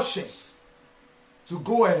ushers to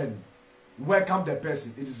go and welcome the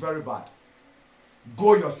person. It is very bad.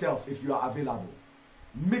 Go yourself if you are available.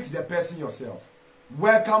 Meet the person yourself.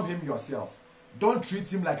 Welcome him yourself. Don't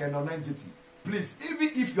treat him like a non-entity. Please, even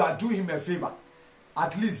if you are doing him a favor,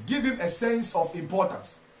 at least give him a sense of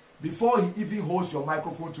importance before he even holds your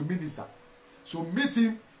microphone to minister. So meet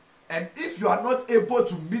him, and if you are not able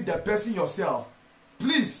to meet the person yourself,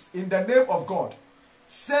 please, in the name of God,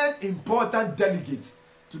 send important delegates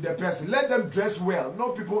to the person. Let them dress well.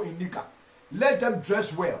 No people in Nika. Let them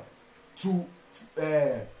dress well to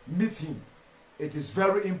meet him. It is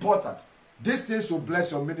very important. These things will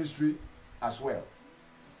bless your ministry as well.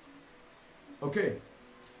 Okay.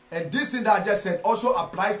 And this thing that I just said also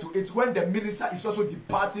applies to it when the minister is also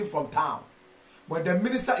departing from town. When the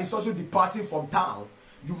minister is also departing from town,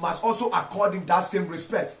 you must also accord him that same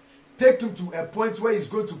respect. Take him to a point where he's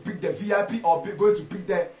going to pick the VIP or going to pick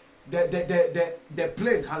the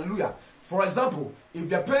plane. Hallelujah. For example, if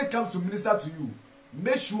the plane comes to minister to you,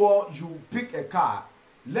 make sure you pick a car.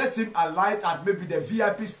 Let him alight at maybe the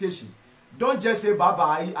VIP station. Don't just say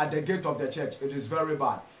bye-bye at the gate of the church. It is very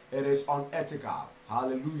bad. It is unethical.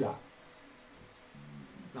 Hallelujah.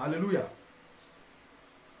 Hallelujah.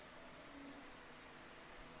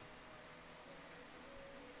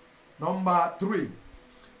 Number 3.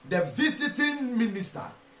 The visiting minister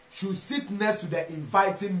should sit next to the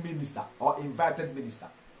inviting minister or invited minister.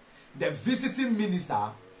 The visiting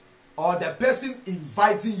minister or the person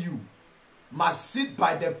inviting you must sit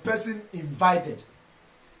by the person invited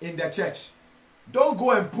in the church. Don't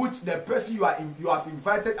go and put the person you have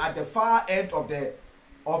invited at the far end of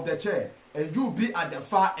the chair and you be at the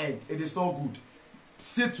far end. It is not good.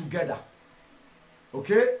 Sit together.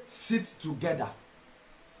 Okay? Sit together.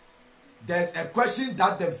 There's a question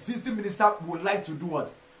that the visiting minister would like to do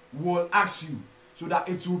what? Will ask you, so that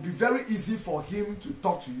it will be very easy for him to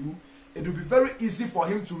talk to you. It will be very easy for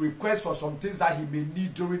him to request for some things that he may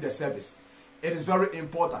need during the service. It is very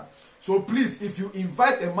important. So please, if you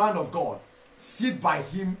invite a man of God, sit by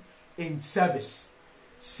him in service.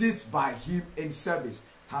 Sit by him in service.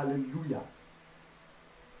 Hallelujah.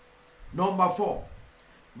 Number 4.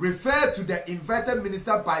 Refer to the invited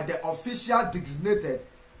minister by the official designated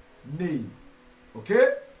name.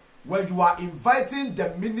 Okay? When you are inviting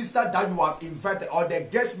the minister that you have invited or the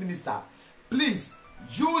guest minister, please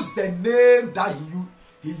use the name that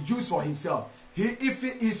he used for himself. If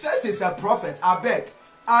he says he's a prophet, I beg,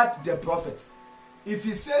 add the prophet. If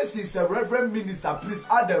he says he's a reverend minister, please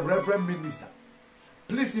add the reverend minister.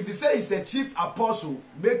 Please, if he says he's a chief apostle,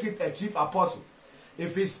 make it a chief apostle.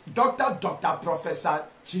 If it's doctor, professor,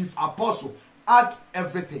 chief apostle, add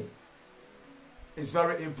everything. It's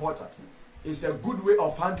very important. It's a good way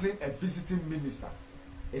of handling a visiting minister.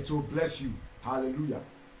 It will bless you. Hallelujah.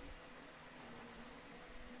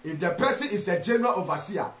 If the person is a general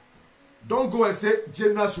overseer, don't go and say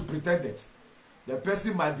general superintendent. The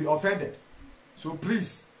person might be offended. So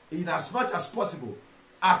please, in as much as possible,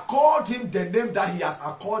 accord him the name that he has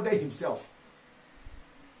accorded himself.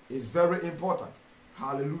 It's very important.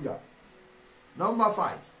 Hallelujah. Number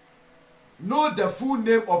 5. Know the full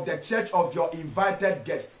name of the church of your invited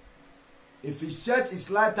guest. If his church is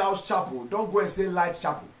Lighthouse Chapel, don't go and say Light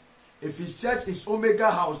Chapel. If his church is Omega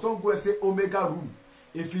House, don't go and say Omega Room.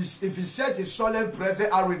 If his church is Solemn Present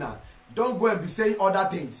Arena, don't go and be saying other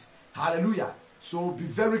things. Hallelujah. So be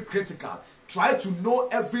very critical. Try to know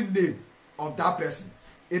every name of that person.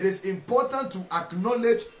 It is important to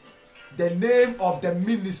acknowledge the name of the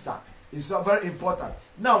minister. It's very important.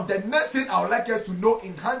 Now, the next thing I would like us to know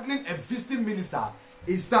in handling a visiting minister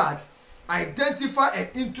is that identify and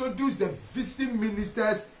introduce the visiting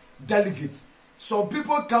minister's delegates. Some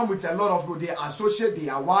people come with a lot of people. They associate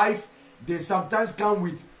their wife. They sometimes come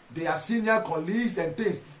with their senior colleagues and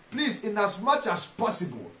things. Please, in as much as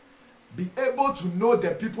possible, be able to know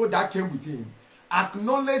the people that came with him.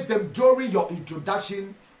 Acknowledge them during your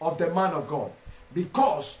introduction of the man of God.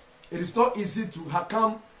 Because it is not easy to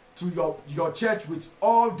come to your church with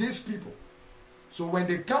all these people. So when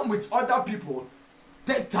they come with other people,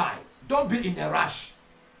 take time. Don't be in a rush.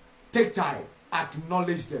 Take time.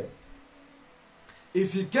 Acknowledge them.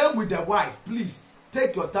 If he came with the wife, please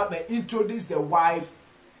take your time and introduce the wife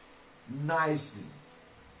nicely.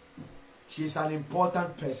 She's an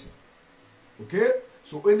important person. Okay?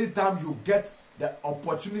 So anytime you get the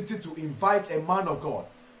opportunity to invite a man of God,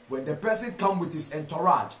 when the person come with his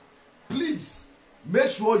entourage, please make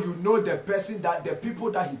sure you know the person, that the people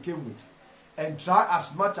that he came with, and try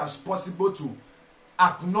as much as possible to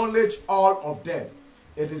acknowledge all of them.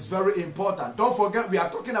 It is very important. Don't forget, we are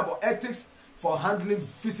talking about ethics for handling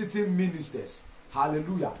visiting ministers.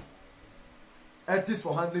 Hallelujah. Ethics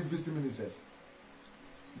for handling visiting ministers.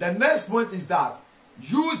 The next point is that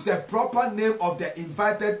use the proper name of the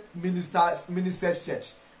invited minister's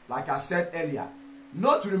church. Like I said earlier,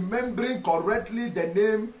 not remembering correctly the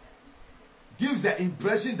name gives the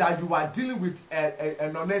impression that you are dealing with a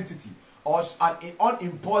non-entity or an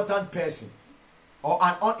unimportant person or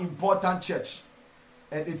an unimportant church.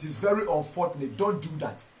 And it is very unfortunate. Don't do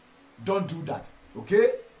that. Don't do that.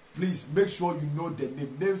 Okay? Please make sure you know the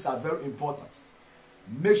name. Names are very important.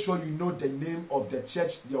 Make sure you know the name of the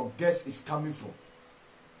church your guest is coming from.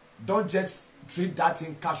 Don't just treat that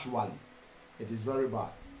thing casually. It is very bad.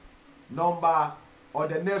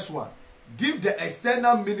 The next one. Give the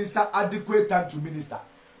external minister adequate time to minister.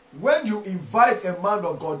 When you invite a man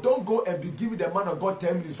of God, don't go and be giving the man of God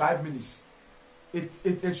 10 minutes, 5 minutes.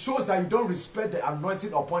 It shows that you don't respect the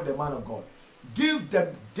anointing upon the man of God. Give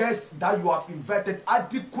the guest that you have invited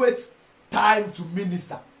adequate time to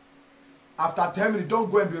minister. After 10 minutes, don't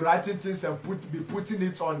go and be writing things and be putting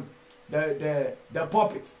it on the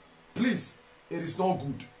pulpit. Please, it is not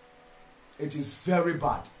good. It is very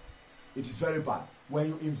bad. It is very bad. When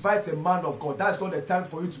you invite a man of God, that's not the time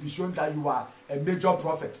for you to be showing that you are a major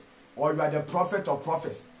prophet or you are the prophet of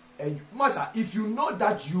prophets. And master, if you know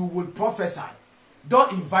that you will prophesy,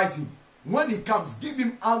 don't invite him. When he comes, give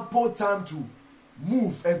him ample time to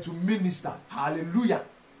move and to minister. Hallelujah.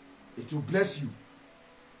 It will bless you.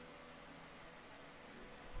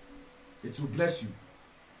 It will bless you.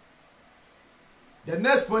 The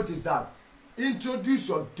next point is that introduce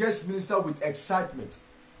your guest minister with excitement.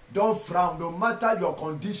 Don't frown, no matter your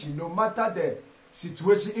condition, no matter the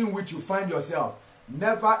situation in which you find yourself.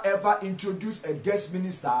 Never ever introduce a guest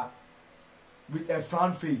minister with a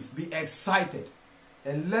frown face. Be excited.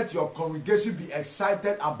 And let your congregation be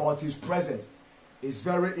excited about his presence. It's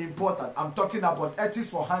very important. I'm talking about ethics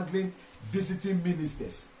for handling visiting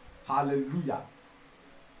ministers. Hallelujah.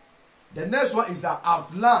 The next one is that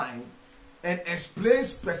outline and explain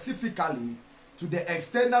specifically to the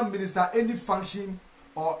external minister any function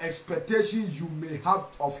or expectation you may have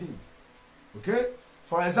of him. Okay?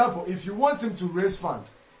 For example, if you want him to raise fund,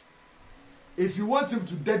 if you want him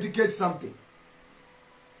to dedicate something,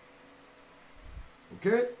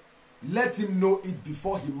 okay, let him know it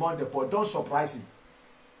before he mount the pole. Don't surprise him.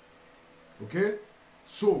 Okay?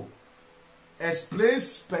 So, explain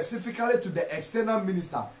specifically to the external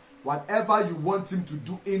minister whatever you want him to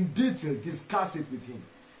do in detail. Discuss it with him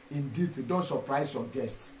in detail. Don't surprise your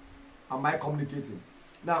guests. Am I communicating?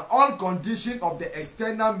 Now, all conditions of the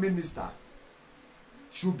external minister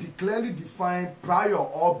should be clearly defined prior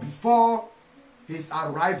or before his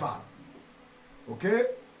arrival. Okay?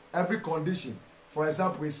 Every condition. For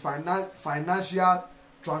example, his financial,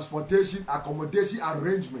 transportation, accommodation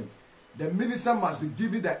arrangement. The minister must be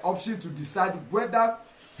given the option to decide whether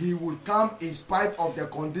he will come in spite of the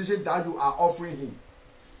condition that you are offering him.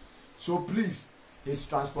 So please, his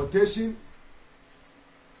transportation,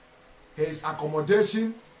 his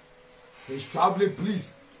accommodation, his traveling,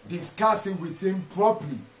 please discuss it with him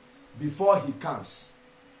properly before he comes.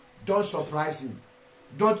 Don't surprise him.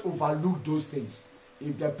 Don't overlook those things.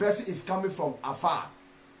 If the person is coming from afar,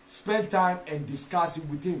 spend time and discuss it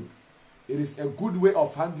with him. It is a good way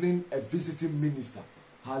of handling a visiting minister.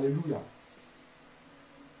 Hallelujah.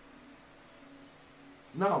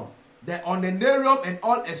 Now, the honorarium and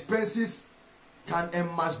all expenses can and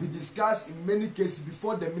must be discussed in many cases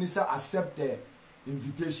before the minister accepts the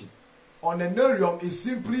invitation. Honorarium is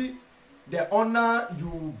simply the honor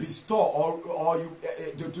you bestow or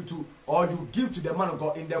you give to the man of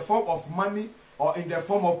God in the form of money or in the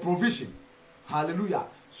form of provision. Hallelujah.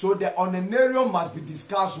 So the honorarium must be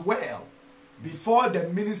discussed well before the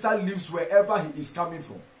minister leaves wherever he is coming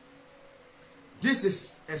from. This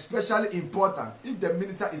is especially important if the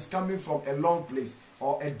minister is coming from a long place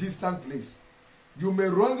or a distant place. You may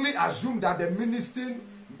wrongly assume that the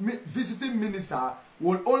visiting minister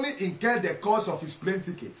will only incur the cost of his plane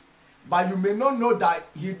ticket. But you may not know that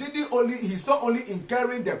he's not only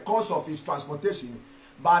incurring the cost of his transportation,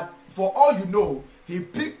 but for all you know, he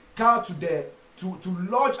picked car to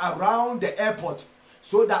lodge around the airport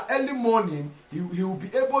so that early morning he will be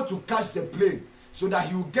able to catch the plane so that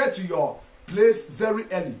he will get to your place very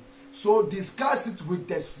early. So discuss it with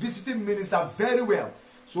the visiting minister very well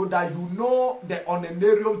so that you know the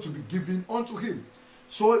honorarium to be given unto him.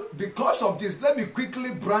 So because of this, let me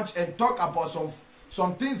quickly branch and talk about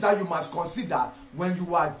some things that you must consider when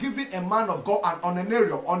you are giving a man of God an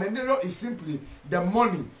honorarium. Honorarium is simply the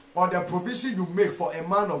money or the provision you make for a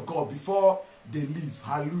man of God before they leave.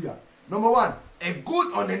 Hallelujah. Number one, a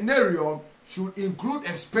good honorarium should include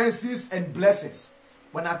expenses and blessings.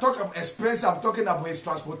 When I talk about expenses, I'm talking about his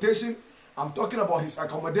transportation, I'm talking about his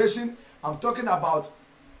accommodation, I'm talking about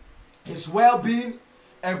his well-being.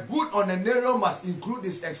 A good honorarium must include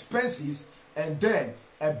his expenses and then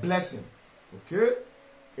a blessing. Okay?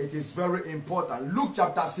 It is very important. Luke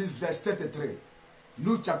chapter 6 verse 33.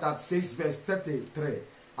 Luke chapter 6 verse 33.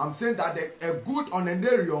 I'm saying that a good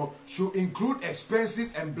honorarium should include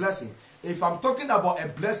expenses and blessing. If I'm talking about a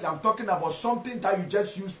blessing, I'm talking about something that you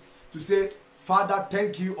just use to say, Father,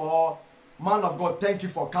 thank you, or man of God, thank you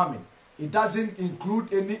for coming. It doesn't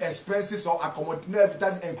include any expenses or accommodation. No, it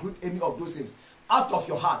doesn't include any of those things. Out of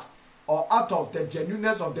your heart or out of the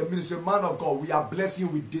genuineness of the ministry, man of God, we are blessing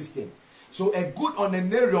you with this thing. So a good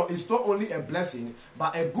honorarium is not only a blessing,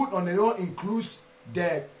 but a good honorarium includes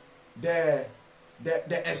the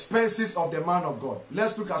expenses of the man of God.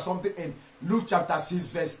 Let's look at something in Luke chapter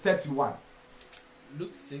 6 verse 31.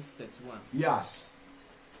 Luke 6:31. Yes.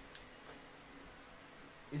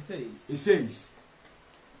 It says,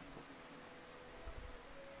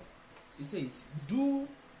 do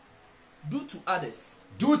to others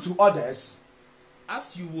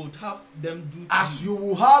as you would have them do to as you. you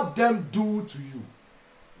will have them do to you.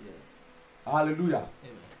 Yes. Hallelujah.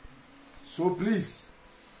 Amen. So please,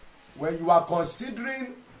 when you are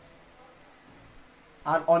considering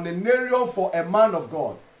an honorarium for a man of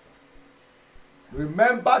God,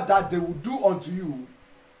 remember that they will do unto you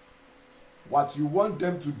what you want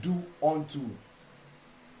them to do unto.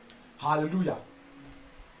 Hallelujah.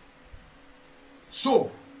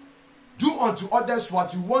 So, do unto others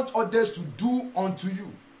what you want others to do unto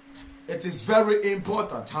you. It is very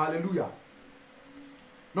important. Hallelujah.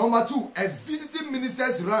 Number two, a visiting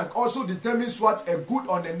minister's rank also determines what a good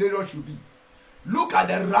honorarium should be. Look at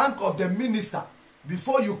the rank of the minister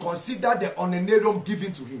before you consider the honorarium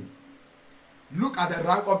given to him. Look at the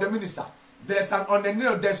rank of the minister. There's an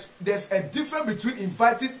honorarium. There's a difference between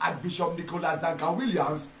inviting Archbishop Nicholas Duncan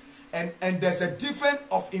Williams and there's a difference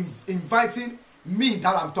of inviting me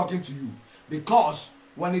that I'm talking to you. Because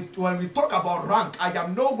when we talk about rank, I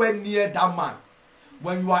am nowhere near that man.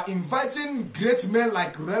 When you are inviting great men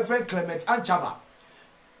like Reverend Clement Anchaba,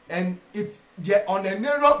 and the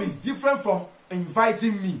honorarium is different from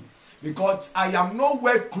inviting me, because I am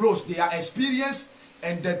nowhere close. Their experience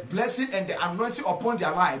and the blessing and the anointing upon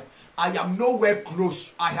their life, I am nowhere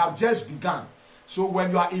close. I have just begun. So when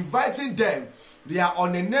you are inviting them, their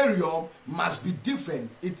honorarium must be different.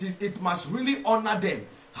 It must really honor them.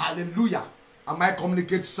 Hallelujah. Am I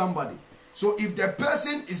communicating to somebody? So if the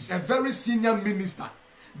person is a very senior minister,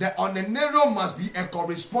 the honorarium must be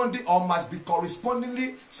must be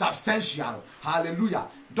correspondingly substantial. Hallelujah.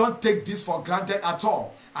 Don't take this for granted at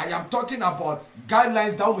all. I am talking about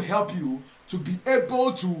guidelines that will help you to be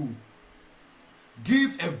able to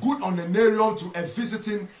give a good honorarium to a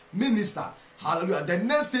visiting minister. Hallelujah. The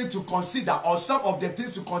next thing to consider, or some of the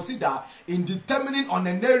things to consider in determining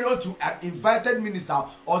honorarium to an invited minister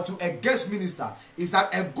or to a guest minister, is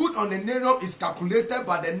that a good honorarium is calculated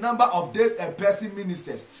by the number of days a person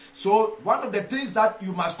ministers. So one of the things that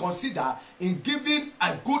you must consider in giving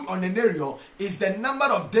a good honorarium is the number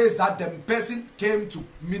of days that the person came to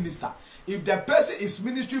minister. If the person is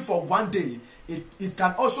ministering for 1 day, it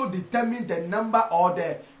can also determine the number or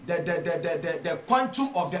the quantum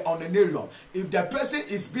of the honorarium. If the person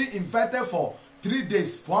is being invited for 3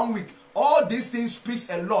 days, for 1 week, all these things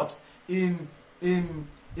speaks a lot in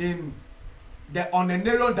the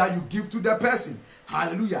honorarium that you give to the person.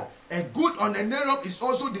 Hallelujah. A good honorarium is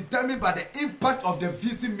also determined by the impact of the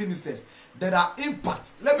visiting ministers. There are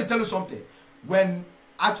impacts. Let me tell you something. When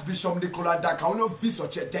Archbishop Nicholas Duncan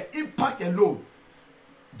visits church, the impact alone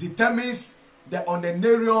determines the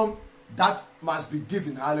honorarium that must be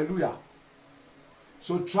given. Hallelujah.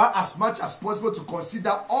 So try as much as possible to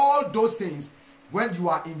consider all those things when you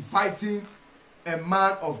are inviting a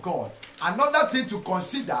man of God. Another thing to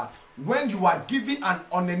consider when you are giving an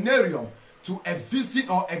honorarium to a visiting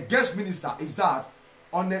or a guest minister is that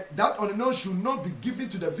that honorarium should not be given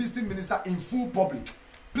to the visiting minister in full public.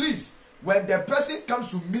 Please, when the person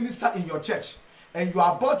comes to minister in your church and you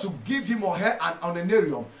are about to give him or her an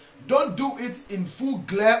honorarium, don't do it in full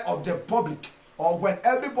glare of the public or when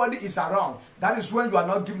everybody is around. That is when you are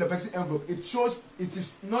not giving the person envelope. It shows it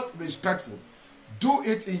is not respectful. Do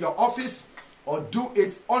it in your office or do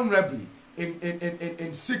it honorably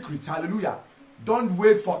in secret. Hallelujah. Don't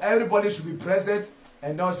wait for everybody to be present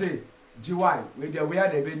and don't say, GY, where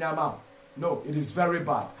they be now. No, it is very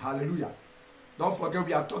bad. Hallelujah. Don't forget,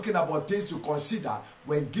 we are talking about things to consider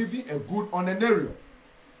when giving a good honorarium.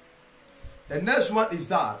 The next one is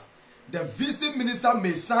that the visiting minister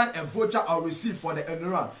may sign a voucher or receipt for the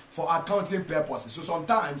honorarium for accounting purposes. So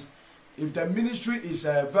sometimes, if the ministry is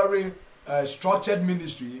a very structured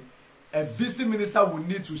ministry, a visiting minister will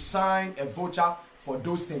need to sign a voucher for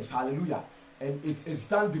those things. Hallelujah. And it is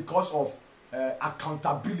done because of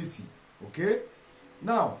accountability. Okay?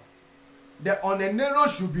 Now, the honorarium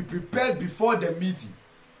should be prepared before the meeting.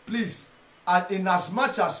 Please, as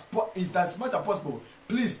much as possible,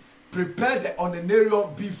 please prepare the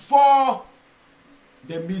honorarium before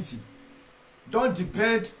the meeting. Don't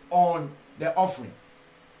depend on the offering.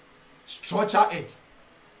 Structure it.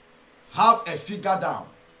 Have a figure down.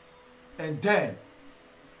 And then,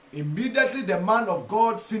 immediately the man of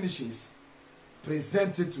God finishes,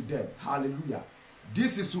 present it to them. Hallelujah.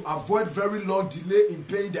 This is to avoid very long delay in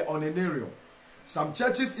paying the honorarium. Some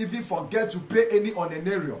churches even forget to pay any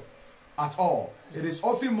honorarium at all. It is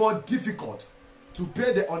often more difficult to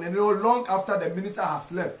pay the honorarium long after the minister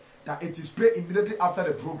has left than it is paid immediately after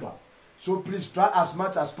the program. So please try as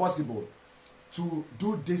much as possible to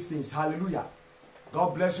do these things. Hallelujah.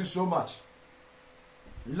 God bless you so much.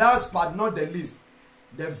 Last but not the least,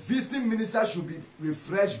 the visiting minister should be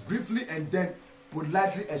refreshed briefly and then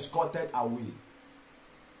politely escorted away.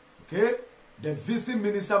 Okay? The visiting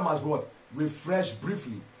minister must be what? Refreshed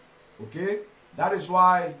briefly. Okay? That is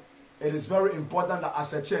why it is very important that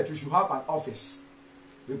as a church you should have an office.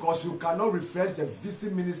 Because you cannot refresh the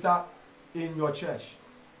visiting minister in your church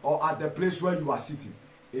or at the place where you are sitting.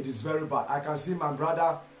 It is very bad. I can see my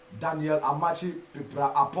brother Daniel Amachi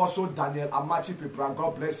Pipra, Apostle Daniel Amachi Pipra.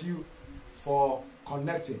 God bless you for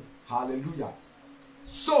connecting. Hallelujah.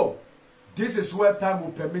 So, this is where time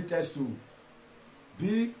will permit us to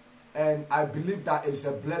be, and I believe that it is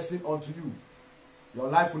a blessing unto you. Your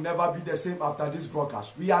life will never be the same after this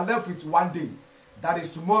broadcast. We are left with one day. That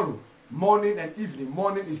is tomorrow, morning and evening.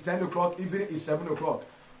 Morning is 10 o'clock, evening is 7 o'clock.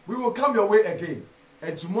 We will come your way again.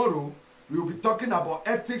 And tomorrow, we will be talking about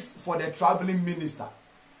ethics for the traveling minister.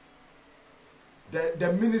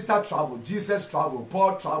 The minister travel, Jesus travel,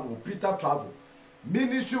 Paul travel, Peter travel.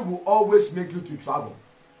 Ministry will always make you to travel.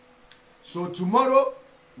 So tomorrow,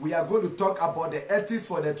 we are going to talk about the ethics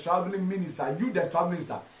for the traveling minister. You, the traveling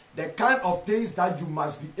minister, the kind of things that you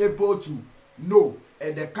must be able to know,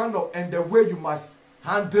 and the kind of and the way you must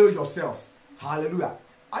handle yourself. Hallelujah.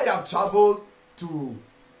 I have traveled to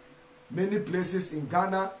many places in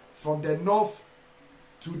Ghana, from the north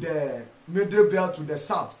to the middle belt to the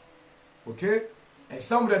south. Okay? And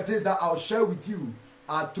some of the things that I'll share with you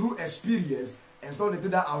are through experience, and some of the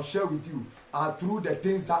things that I'll share with you are through the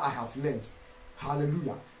things that I have learned.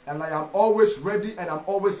 Hallelujah. And I am always ready and I'm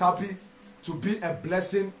always happy to be a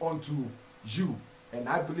blessing unto you. And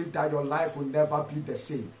I believe that your life will never be the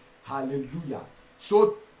same. Hallelujah.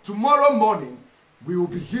 So tomorrow morning, we will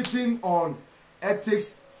be hitting on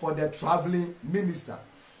ethics for the traveling minister.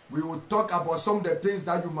 We will talk about some of the things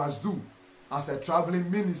that you must do as a traveling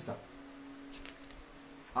minister.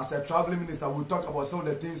 As a traveling minister, we'll talk about some of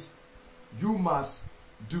the things you must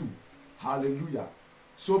do. Hallelujah.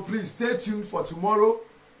 So please stay tuned for tomorrow.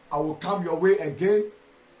 I will come your way again.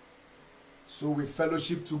 So we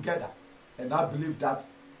fellowship together. And I believe that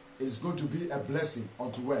it is going to be a blessing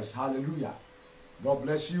unto us. Hallelujah. God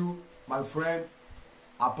bless you, my friend,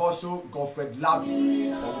 Apostle Godfred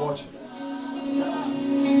Labi, for watching.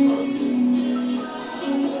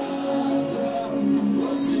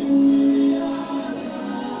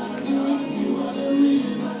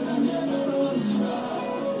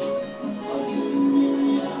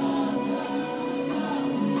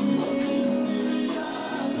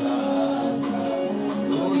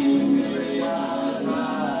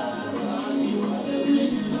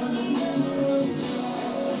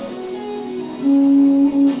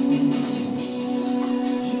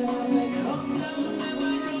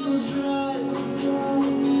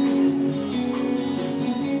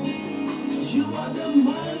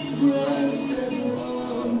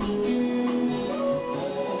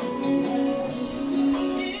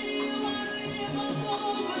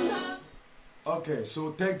 Okay,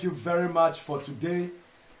 so thank you very much for today.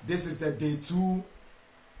 This is the day 2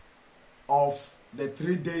 of the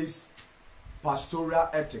 3 days pastoral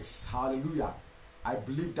ethics. Hallelujah. I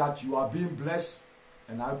believe that you are being blessed,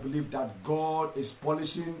 and I believe that God is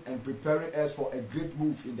polishing and preparing us for a great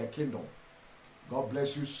move in the kingdom. God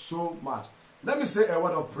bless you so much. Let me say a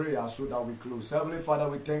word of prayer so that we close. Heavenly Father,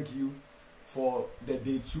 we thank you for the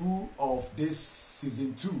day 2 of this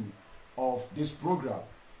season 2 of this program.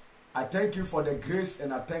 I thank you for the grace,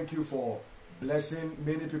 and I thank you for blessing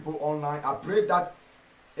many people online. I pray that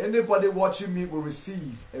anybody watching me will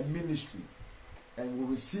receive a ministry and will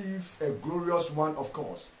receive a glorious one, of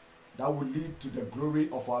course, that will lead to the glory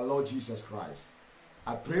of our Lord Jesus Christ.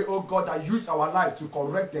 I pray, oh God, that use our life to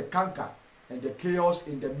correct the canker and the chaos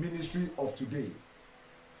in the ministry of today.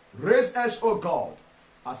 Raise us, oh God,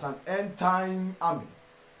 as an end-time army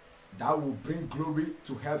that will bring glory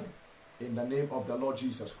to heaven in the name of the Lord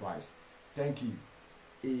Jesus Christ. Thank you.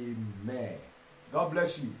 Amen. God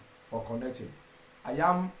bless you for connecting. I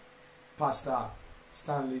am Pastor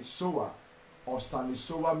Stanley Sowa of Stanley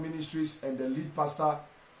Sowa Ministries and the lead pastor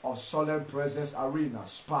of Solemn Presence Arena,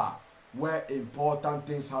 SPA, where important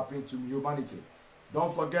things happen to humanity.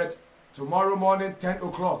 Don't forget, tomorrow morning, 10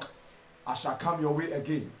 o'clock, I shall come your way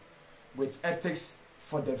again with ethics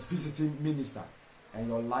for the visiting minister, and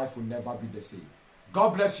your life will never be the same.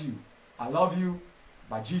 God bless you. I love you,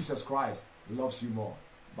 but Jesus Christ loves you more.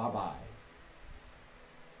 Bye-bye.